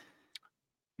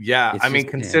yeah, I mean,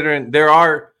 considering there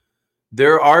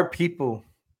are people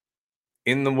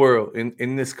in the world,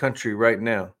 in this country right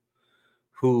now,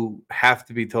 who have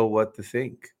to be told what to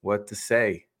think, what to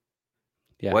say,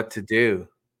 what to do.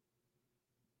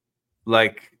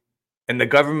 Like, and the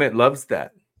government loves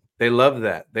that. They love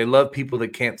that. They love people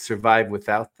that can't survive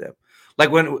without them. Like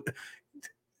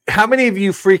How many of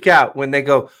you freak out when they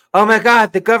go, "Oh my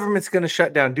God, the government's going to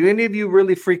shut down"? Do any of you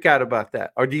really freak out about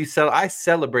that, or do you I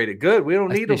celebrate it? Good, we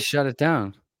don't need them. Shut it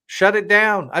down. Shut it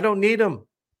down. I don't need them.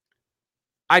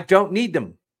 I don't need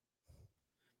them.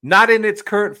 Not in its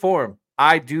current form.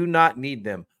 I do not need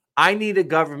them. I need a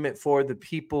government for the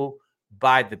people,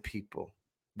 by the people.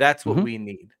 That's what we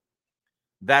need.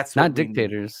 That's what not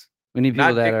dictators. We need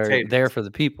people that are there for the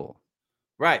people.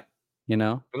 Right. You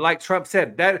know? And like Trump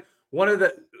said, that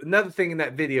another thing in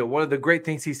that video, one of the great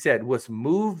things he said was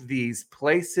move these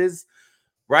places,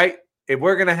 right? If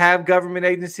we're going to have government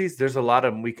agencies, there's a lot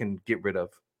of them we can get rid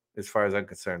of, as far as I'm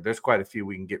concerned. There's quite a few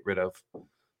we can get rid of.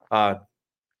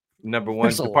 Number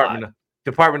one,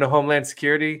 Department of Homeland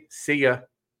Security. See ya.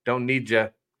 Don't need ya.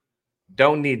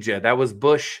 Don't need ya. That was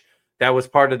Bush. That was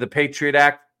part of the Patriot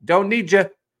Act. Don't need ya.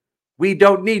 We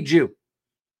don't need you.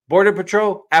 Border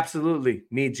Patrol, absolutely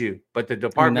need you. But the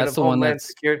Department of Homeland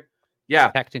Security,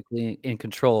 technically in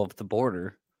control of the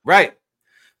border. Right.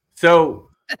 So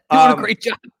doing a great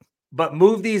job. But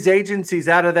move these agencies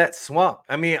out of that swamp.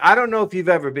 I mean, I don't know if you've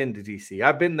ever been to DC.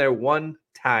 I've been there one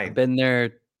time. I've been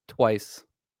there twice.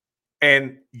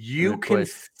 And you can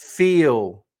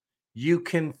feel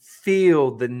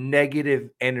the negative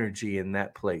energy in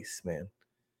that place, man.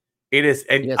 It is,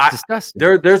 and it's disgusting.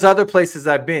 There's other places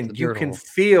I've been. You can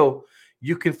feel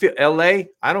LA.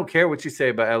 I don't care what you say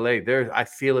about LA. I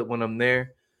feel it when I'm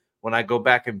there. When I go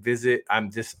back and visit,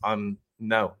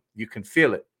 no, you can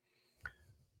feel it.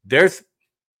 There's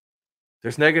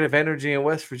negative energy in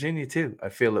West Virginia too. I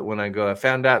feel it when I go. I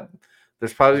found out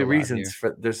there's probably reasons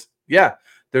for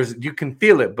you can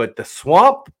feel it, but the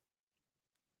swamp,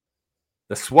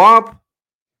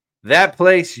 that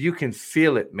place, you can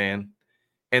feel it, man.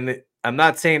 And I'm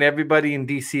not saying everybody in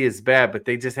DC is bad, but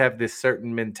they just have this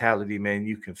certain mentality, man.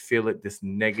 You can feel it, this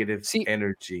negative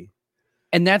energy.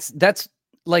 And that's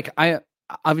like, I've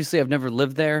never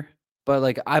lived there, but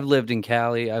like I've lived in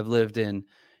Cali. I've lived in,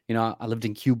 I lived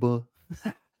in Cuba.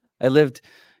 I lived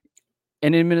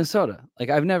in Minnesota. Like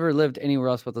I've never lived anywhere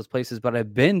else but those places, but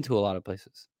I've been to a lot of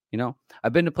places.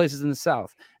 I've been to places in the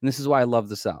South, and this is why I love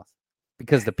the South,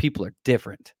 because the people are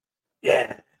different.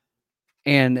 Yeah.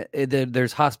 And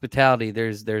there's hospitality,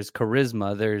 there's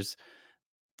charisma,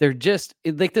 they're just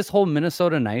like this whole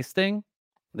Minnesota nice thing.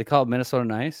 They call it Minnesota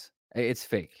nice. It's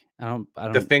fake. I don't.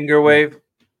 The finger wave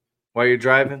while you're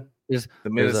driving. There's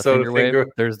the Minnesota finger.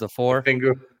 There's the four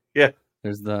finger. Yeah.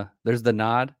 There's the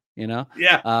nod.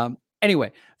 Yeah.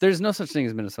 Anyway, there's no such thing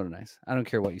as Minnesota nice. I don't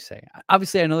care what you say.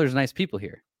 Obviously, I know there's nice people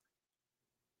here,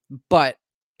 but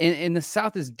in the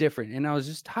South is different. And I was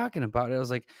just talking about it. I was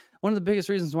like, one of the biggest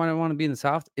reasons why I want to be in the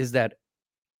South is that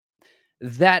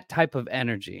type of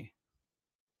energy,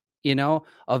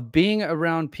 of being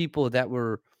around people that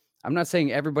were, I'm not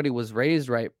saying everybody was raised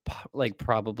right. Like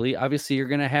probably, obviously you're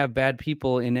going to have bad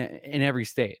people in every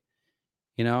state,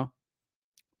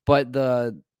 but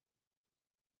the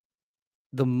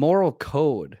moral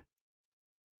code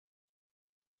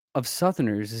of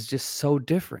Southerners is just so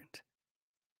different.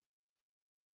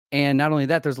 And not only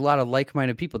that, there's a lot of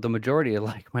like-minded people, the majority of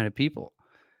like-minded people.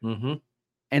 Mm-hmm.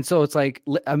 And so it's like,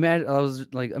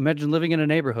 imagine living in a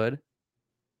neighborhood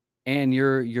and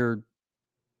you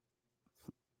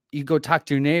go talk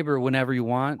to your neighbor whenever you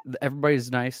want. Everybody's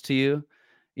nice to you,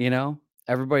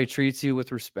 everybody treats you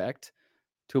with respect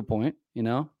to a point,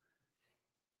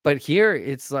 but here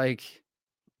it's like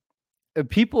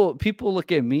people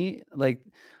look at me like,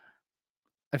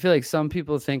 I feel like some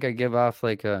people think I give off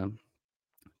like a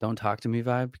don't talk to me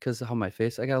vibe because of how my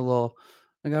face. I got a little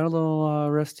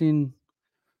resting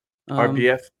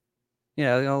RBF.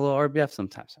 Yeah, I got a little RBF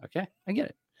sometimes. Okay, I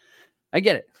get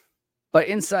it. But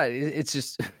inside, it's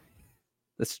just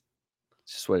that's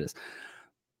just what it is.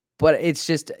 But it's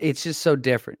just so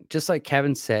different. Just like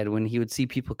Kevin said, when he would see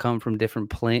people come from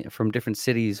different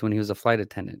cities when he was a flight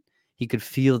attendant, he could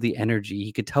feel the energy.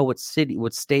 He could tell what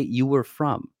state you were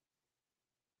from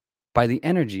by the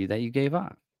energy that you gave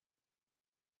off.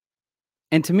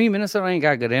 And to me, Minnesota ain't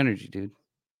got good energy, dude.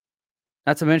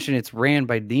 Not to mention it's ran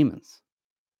by demons.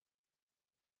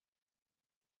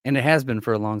 And it has been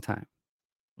for a long time.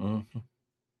 Mm-hmm.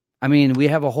 I mean, we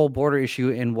have a whole border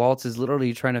issue, and Waltz is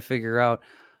literally trying to figure out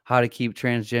how to keep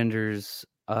transgenders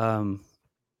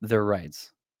their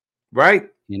rights. Right.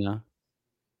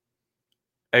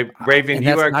 Hey, Raven,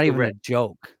 you are not even a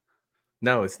joke.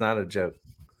 No, it's not a joke.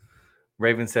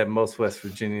 Raven said most West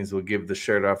Virginians will give the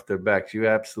shirt off their backs. You're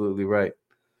absolutely right.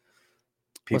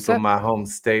 People in my home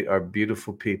state are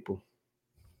beautiful people.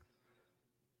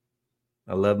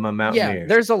 I love my mountaineers. Yeah,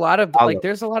 there's a lot of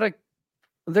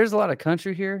there's a lot of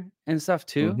country here and stuff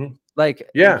too. Mhm. Like,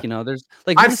 Yeah. you know, there's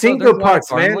like I've Minnesota, seen there's good a lot of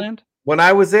parts, man. farmland. When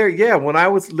I was there, when I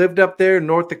lived up there in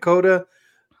North Dakota,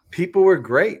 people were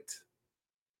great.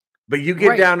 But you get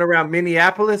Right. down around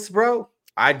Minneapolis, bro.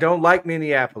 I don't like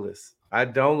Minneapolis. I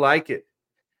don't like it.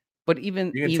 But even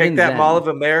You can even take that then, Mall of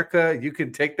America. You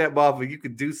can take that Mall of, you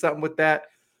could do something with that.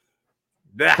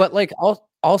 but like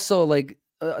also like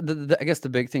I guess the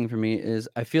big thing for me is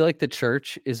I feel like the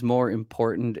church is more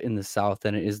important in the South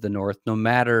than it is the North, no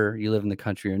matter you live in the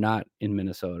country or not in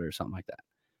Minnesota or something like that.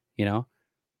 You know,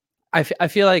 I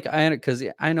feel like because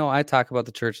I know I talk about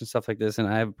the church and stuff like this, and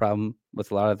I have a problem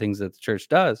with a lot of things that the church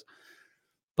does.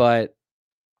 But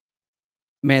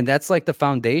man, that's like the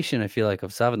foundation, I feel like,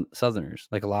 of Southerners,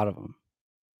 like a lot of them.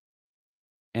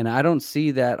 And I don't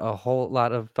see that a whole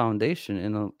lot of foundation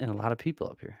in a lot of people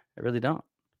up here. I really don't.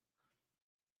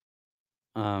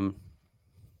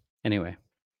 Anyway.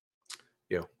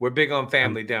 Yeah, we're big on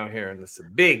family down here, and it's a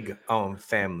big on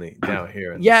family down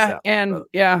here in the Yeah, South, and brother.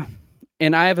 yeah,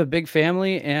 and I have a big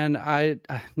family, and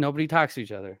nobody talks to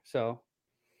each other, so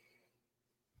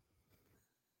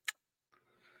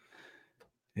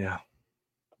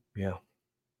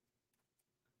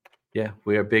Yeah,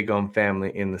 we are big on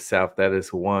family in the South. That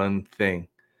is one thing.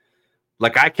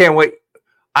 Like, I can't wait.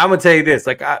 I'm gonna tell you this.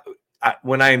 Like,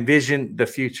 when I envision the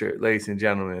future, ladies and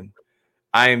gentlemen,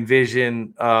 I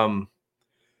envision.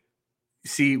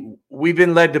 See, we've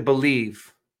been led to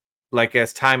believe, like,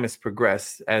 as time has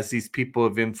progressed, as these people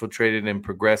have infiltrated and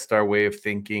progressed our way of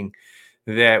thinking,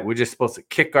 that we're just supposed to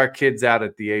kick our kids out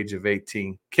at the age of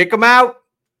 18. Kick them out,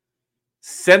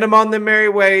 send them on their merry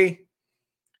way.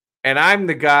 And I'm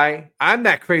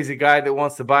that crazy guy that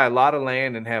wants to buy a lot of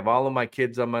land and have all of my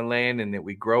kids on my land, and that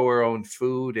we grow our own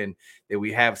food, and that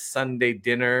we have Sunday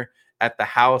dinner at the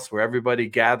house where everybody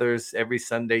gathers every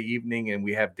Sunday evening and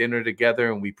we have dinner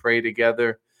together and we pray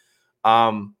together.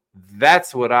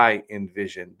 That's what I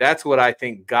envision. That's what I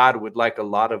think God would like a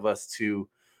lot of us to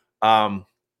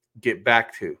get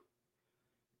back to.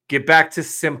 Get back to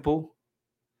simple,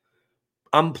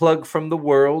 unplug from the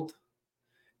world,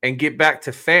 and get back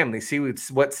to family. See,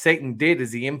 what Satan did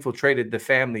is he infiltrated the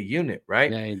family unit,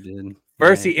 right? yeah, he did.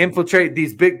 First, Yeah, he infiltrated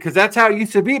these big, because that's how it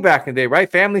used to be back in the day,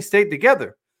 right? Families stayed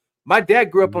together. My dad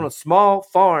grew up on a small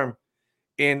farm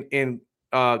in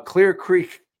Clear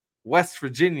Creek, West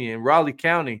Virginia, in Raleigh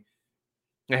County.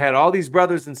 They had all these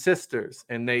brothers and sisters,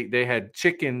 and they had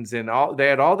chickens and they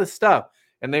had all this stuff,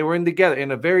 and they were together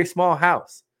in a very small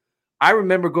house. I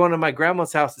remember going to my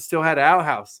grandma's house that still had an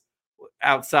outhouse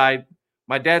outside.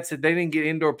 My dad said they didn't get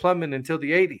indoor plumbing until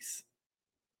the 80s.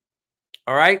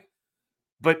 All right.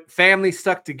 But family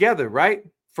stuck together, right?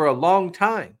 For a long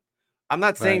time. I'm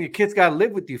not saying your kids got to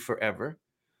live with you forever,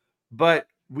 but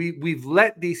we've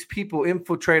let these people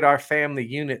infiltrate our family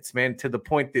units, man, to the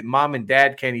point that mom and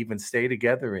dad can't even stay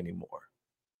together anymore.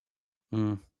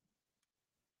 Mm.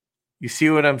 You see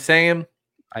what I'm saying?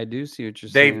 I do see what you're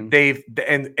saying.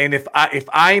 And if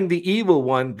I'm the evil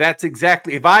one, that's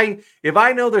exactly, if I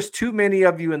know there's too many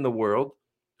of you in the world,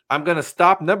 I'm going to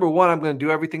stop. Number one, I'm going to do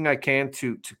everything I can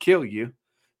to kill you,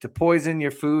 to poison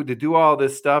your food, to do all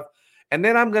this stuff. And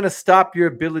then I'm going to stop your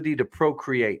ability to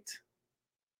procreate.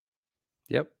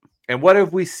 Yep. And what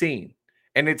have we seen?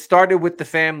 And it started with the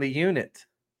family unit.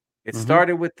 It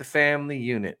started with the family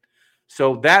unit.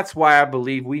 So that's why I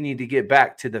believe we need to get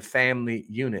back to the family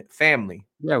unit. Family.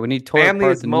 Yeah, we need tore family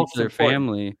apart is the most nuclear important.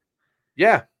 family.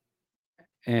 Yeah.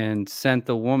 And sent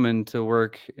the woman to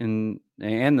work and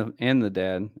the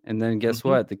dad. And then guess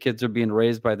what? The kids are being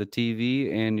raised by the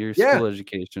TV and your school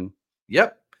education.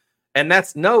 Yep. And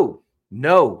that's no.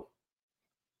 Yep.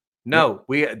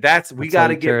 We got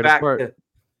to get back to,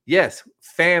 yes,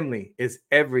 family is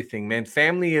everything, man.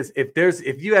 Family is,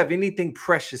 if you have anything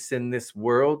precious in this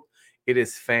world, it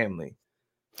is family.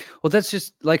 Well, that's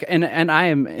just like, and I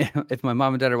am, if my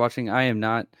mom and dad are watching, I am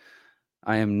not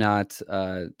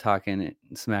talking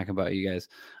smack about you guys.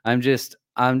 I'm just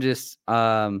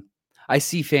I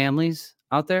see families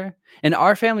out there, and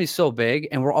our family's so big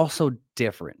and we're all so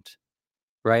different,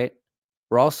 right?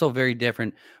 We're all so very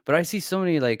different, but I see so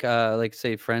many like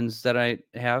say friends that I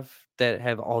have that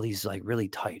have all these like really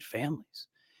tight families.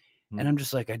 And I'm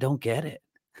just like, I don't get it.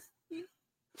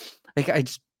 Like I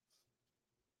just,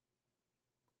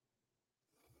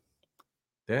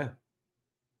 yeah.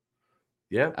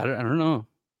 I don't know.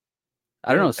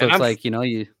 I don't know. So it's like,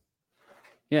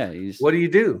 what do you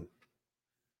do?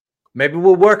 Maybe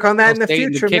we'll work on that in the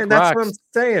future, man. That's what I'm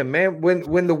saying, man.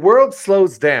 When the world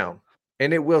slows down,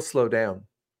 and it will slow down,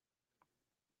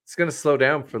 it's going to slow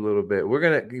down for a little bit.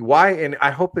 And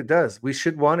I hope it does. We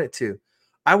should want it to.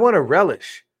 I want to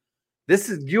relish.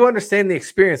 You understand the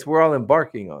experience we're all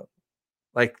embarking on.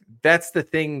 Like, that's the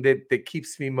thing that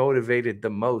keeps me motivated the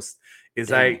most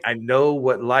is I know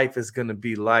what life is going to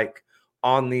be like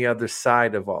on the other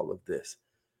side of all of this.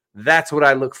 That's what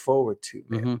I look forward to,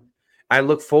 man. Mm-hmm. I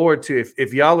look forward to,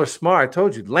 if y'all are smart, I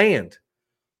told you, land.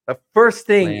 The first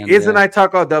thing I talk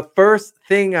about, the first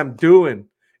thing I'm doing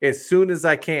as soon as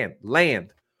I can,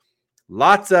 land.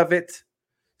 Lots of it,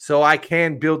 so I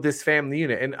can build this family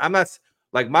unit. And I'm not,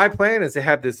 like, my plan is to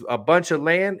have a bunch of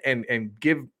land and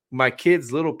give my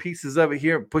kids little pieces of it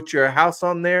here and put your house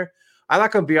on there. I'm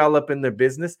not going to be all up in their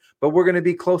business, but we're going to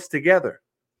be close together.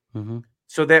 Mm-hmm.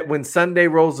 So that when Sunday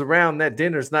rolls around, that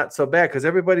dinner's not so bad because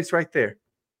everybody's right there.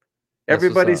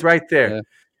 Everybody's right there. Yeah.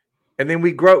 And then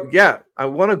we grow. Yeah, I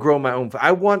want to grow my own.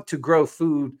 I want to grow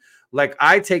food. Like,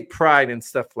 I take pride in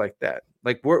stuff like that.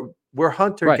 Like, we're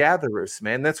hunter gatherers,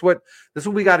 man. That's what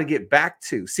we got to get back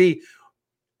to. See,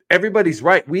 everybody's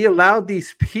right. We allowed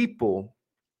these people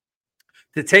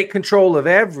to take control of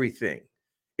everything.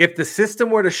 If the system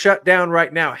were to shut down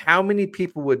right now, how many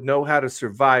people would know how to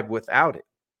survive without it?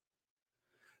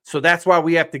 So that's why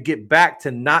we have to get back to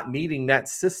not needing that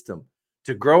system,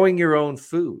 to growing your own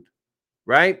food,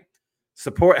 right?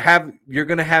 You're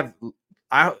going to have,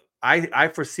 I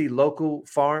foresee local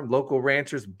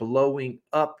ranchers blowing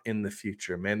up in the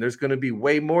future, man. There's going to be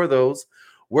way more of those.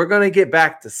 We're going to get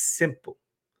back to simple.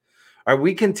 Or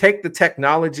we can take the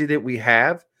technology that we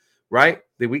have, right?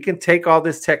 That we can take all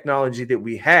this technology that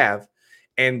we have,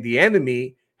 and the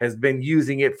enemy has been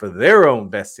using it for their own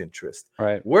best interest.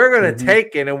 Right. We're going to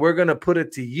take it and we're going to put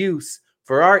it to use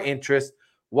for our interest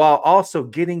while also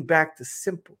getting back to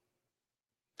simple.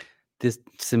 This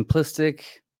simplistic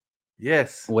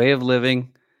yes way of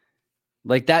living,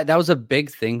 like that was a big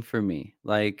thing for me.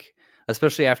 Like,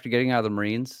 especially after getting out of the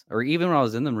Marines, or even when I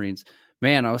was in the Marines,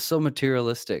 man, I was so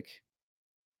materialistic,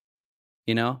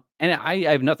 you know? And I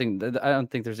have nothing, I don't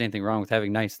think there's anything wrong with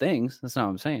having nice things. That's not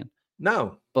what I'm saying.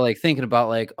 No. But like thinking about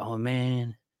like, oh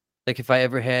man, like if I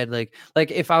ever had like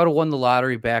if I would have won the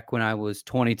lottery back when I was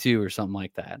 22 or something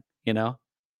like that, you know,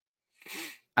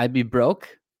 I'd be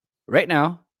broke right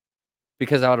now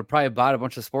because I would have probably bought a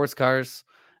bunch of sports cars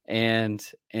and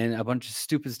a bunch of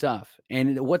stupid stuff.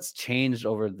 And what's changed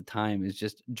over the time is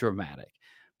just dramatic.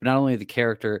 But not only the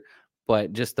character,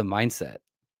 but just the mindset.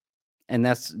 And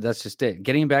that's just it.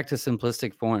 Getting back to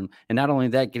simplistic form. And not only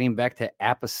that, getting back to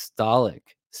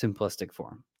apostolic simplistic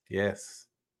form. Yes.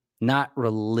 Not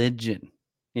religion,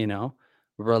 you know,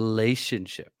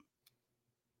 relationship.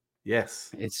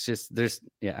 Yes. It's just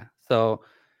So,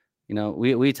 you know,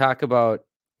 we talk about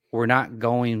we're not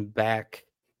going back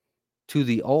to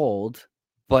the old,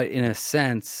 but in a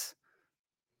sense,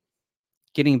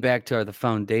 getting back to the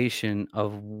foundation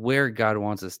of where God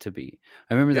wants us to be.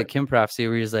 I remember that Kim prophecy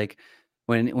where he's like,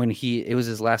 when it was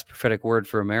his last prophetic word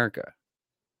for America.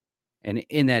 And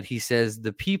in that he says,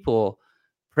 the people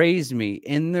praised me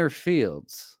in their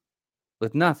fields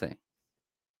with nothing.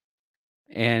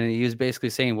 And he was basically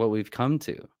saying what we've come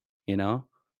to, you know,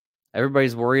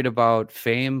 everybody's worried about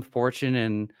fame, fortune,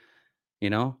 and, you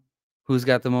know, who's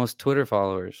got the most Twitter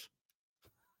followers.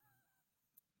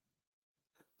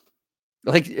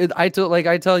 I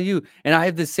tell you, and I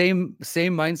have the same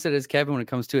mindset as Kevin when it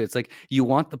comes to it. It's like, you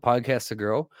want the podcast to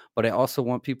grow, but I also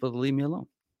want people to leave me alone.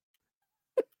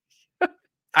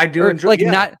 I do enjoy,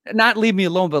 not leave me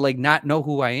alone, but like not know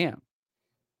who I am.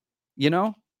 You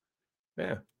know?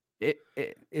 Yeah.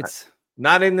 It's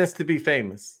not in this to be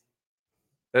famous.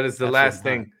 That is the last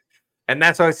thing. And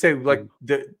that's why I say, like,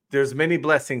 there's many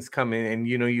blessings coming, and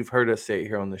you know, you've heard us say it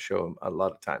here on the show a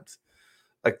lot of times.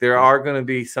 Like, there are going to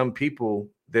be some people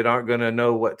that aren't going to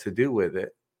know what to do with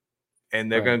it.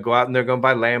 And they're going to go out and they're going to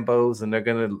buy Lambos, and they're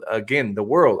going to, again, the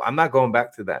world. I'm not going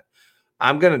back to that.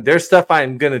 There's stuff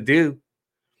I'm going to do,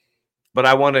 but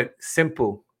I want it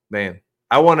simple, man.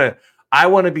 I want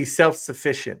to be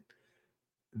self-sufficient.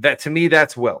 That, to me,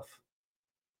 that's wealth.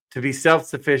 To be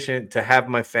self-sufficient, to have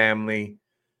my family,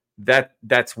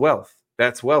 that's wealth.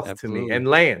 That's wealth. Absolutely. To me.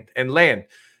 And land.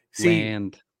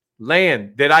 See,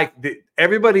 land that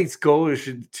everybody's goal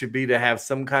should be to have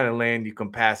some kind of land you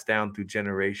can pass down through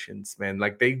generations, man.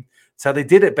 Like, that's how they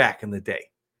did it back in the day.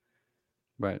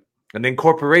 Right. And then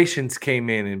corporations came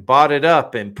in and bought it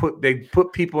up and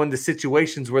put people into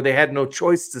situations where they had no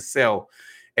choice to sell.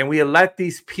 And we let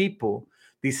these people,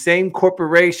 these same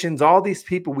corporations, all these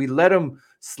people, we let them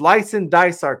slice and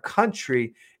dice our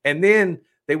country. And then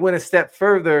they went a step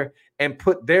further and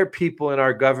put their people in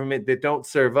our government that don't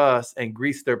serve us and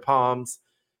grease their palms.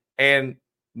 And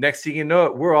next thing you know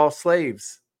it, we're all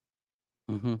slaves.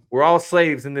 Mm-hmm. We're all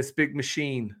slaves in this big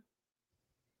machine.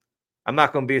 I'm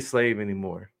not going to be a slave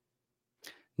anymore.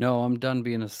 No, I'm done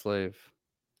being a slave.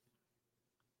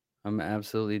 I'm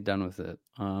absolutely done with it.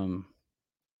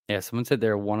 Yeah, someone said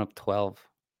they're one of 12.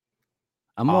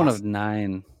 I'm one of Awesome.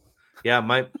 9. Yeah,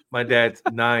 my dad's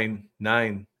 9.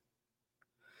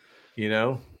 You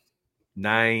know,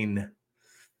 9.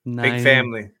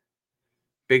 9.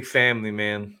 Big family,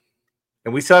 man.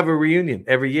 And we still have a reunion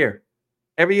every year.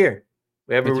 Every year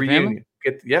we have With a your family?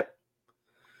 reunion.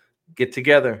 Get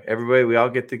together. Everybody, we all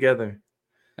get together.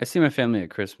 I see my family at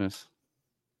Christmas.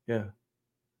 Yeah.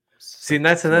 See, and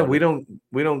that's about another. it.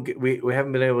 We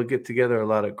haven't been able to get together a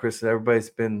lot at Christmas. Everybody's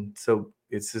been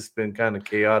it's just been kind of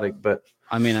chaotic. But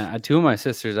I mean, 2 of my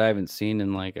sisters I haven't seen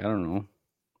in like, I don't know,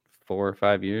 4 or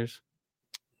 5 years.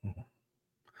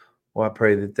 well, I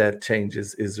pray that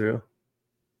changes, Israel.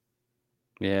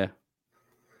 Yeah.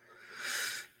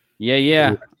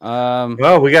 Yeah.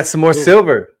 Well, we got some more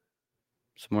silver.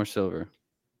 Some more silver.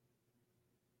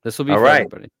 This will be All for right.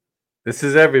 everybody. This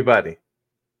is everybody.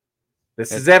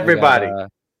 This is I everybody. got,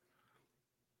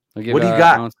 What do you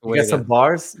got? ounce You away got to- some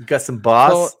bars? You got some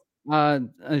bars? So,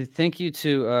 thank you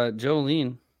to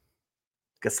Jolene.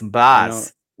 Got some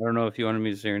bars. I don't know if you wanted me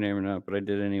to say her name or not, but I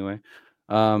did anyway.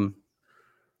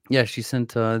 Yeah, she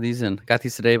sent these in. Got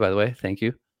these today, by the way. Thank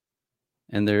you.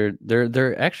 And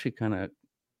they're actually kind of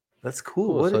That's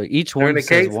cool. So each They're in one a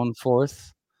says case?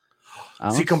 1/4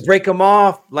 ounce. So you can break them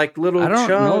off like little I don't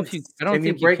chunks. know if you. I don't Can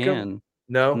think you break you them? can.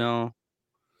 No. No.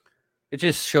 It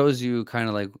just shows you kind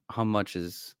of like how much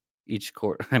is each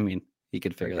quart. I mean, you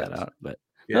could figure that out, but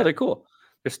Yeah. no, they're cool.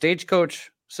 They're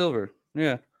Stagecoach silver.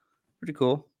 Yeah, pretty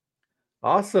cool.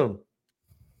 Awesome.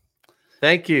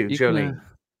 Thank you, You can, Jolene.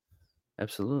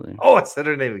 absolutely. Oh, I said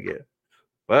her name again.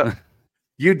 Well,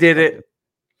 you did it,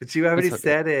 but you already It's okay.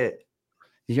 said it.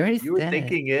 You already You were said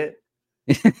thinking it.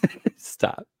 it.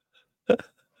 Stop.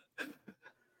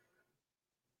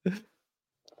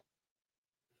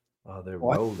 Oh, they're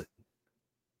What? rolling.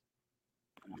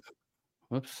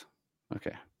 Whoops.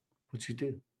 Okay. What'd you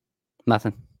do?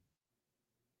 Nothing.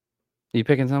 Are you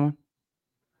picking someone?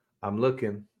 I'm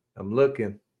looking.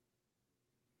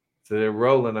 So they're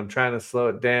rolling. I'm trying to slow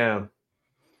it down.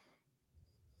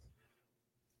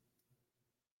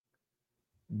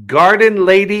 Garden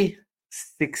Lady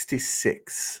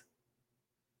 66.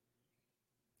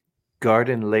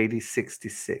 Garden Lady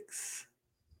 66.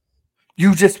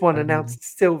 You just want to announce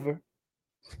silver.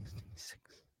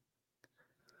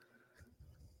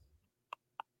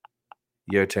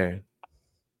 Your turn.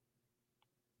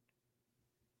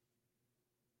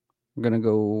 I'm gonna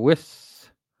go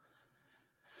with.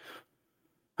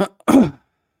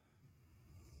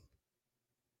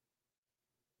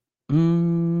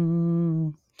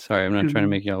 Sorry, I'm not trying to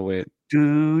make y'all wait.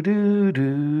 Do do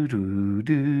do do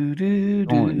do do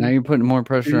Oh, now you're putting more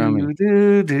pressure on me.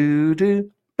 do do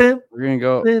do. Boop, We're gonna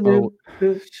go. boop, Oh,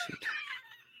 boop. shoot.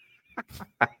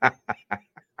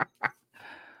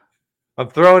 I'm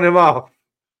throwing him off.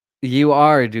 You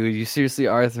are, dude. You seriously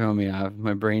are throwing me off.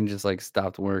 My brain just like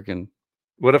stopped working.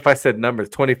 What if I said numbers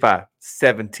 25,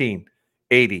 17,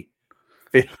 80,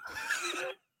 50?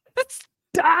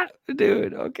 Stop,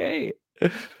 dude. Okay.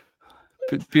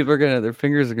 People are their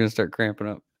fingers are gonna start cramping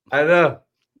up. I know.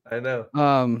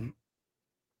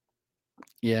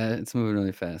 Yeah, it's moving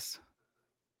really fast.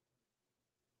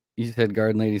 You said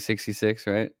Garden Lady 66,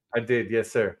 right? I did. Yes,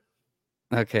 sir.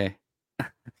 Okay.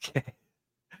 Okay.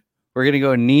 We're gonna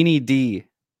go Nene D.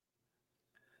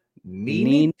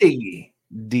 Nene D.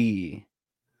 D.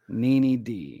 Nene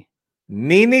D.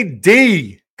 Nene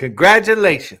D.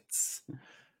 Congratulations.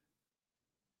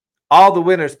 All the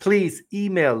winners, please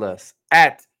email us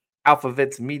at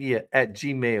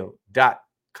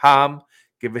alphavetsmedia@gmail.com.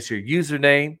 Give us your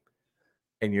username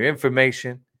and your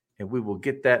information, and we will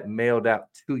get that mailed out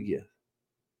to you.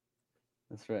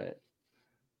 That's right.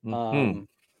 Mhm.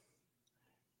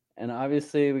 And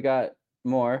obviously we got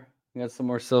more. We got some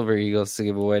more Silver Eagles to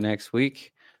give away next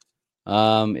week.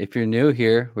 If you're new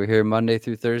here, we're here Monday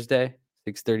through Thursday,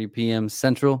 6:30 p.m.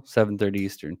 Central, 7:30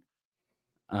 Eastern.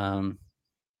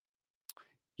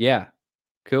 Yeah,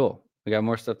 cool. We got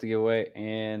more stuff to give away,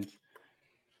 and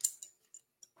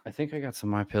I think I got some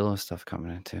My Pillow stuff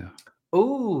coming in too.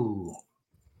 Ooh.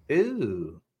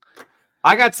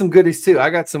 I got some goodies too. I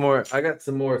got some more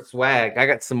swag. I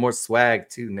got some more swag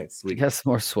too next You week. got some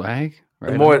more swag?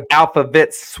 Some more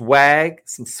AlphaVets swag,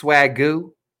 some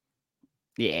swagoo.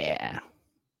 Yeah.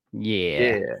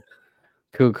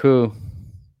 Cool.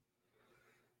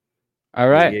 All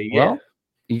right. Yeah. Well,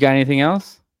 you got anything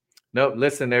else? Nope.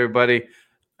 Listen, everybody.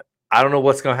 I don't know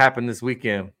what's gonna happen this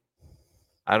weekend.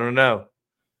 I don't know.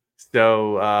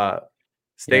 So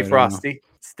stay Yeah, I don't frosty.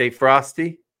 Stay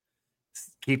frosty.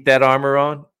 Keep that armor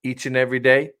on each and every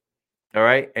day. All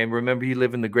right. And remember, you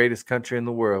live in the greatest country in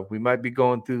the world. We might be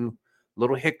going through a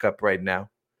little hiccup right now,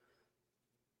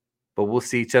 but we'll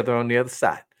see each other on the other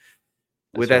side.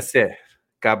 With that said,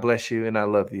 God bless you, and I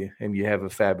love you, and you have a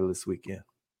fabulous weekend.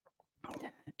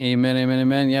 Amen, amen,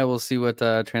 amen. Yeah, we'll see what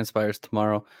transpires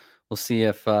tomorrow. We'll see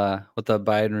if what the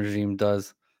Biden regime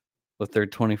does with their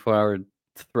 24-hour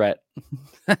threat.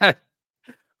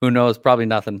 Who knows? Probably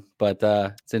nothing, but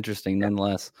it's interesting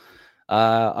nonetheless.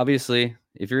 Obviously,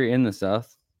 if you're in the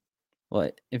South,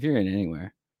 well, if you're in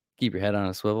anywhere, keep your head on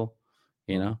a swivel.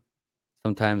 You know,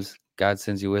 sometimes God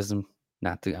sends you wisdom.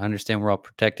 Not to understand we're all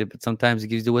protected, but sometimes He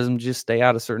gives you wisdom to just stay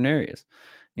out of certain areas.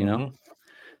 You know.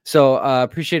 So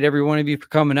appreciate every one of you for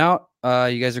coming out.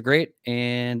 You guys are great,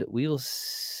 and we will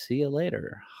see you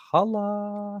later.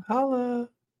 Holla. Holla.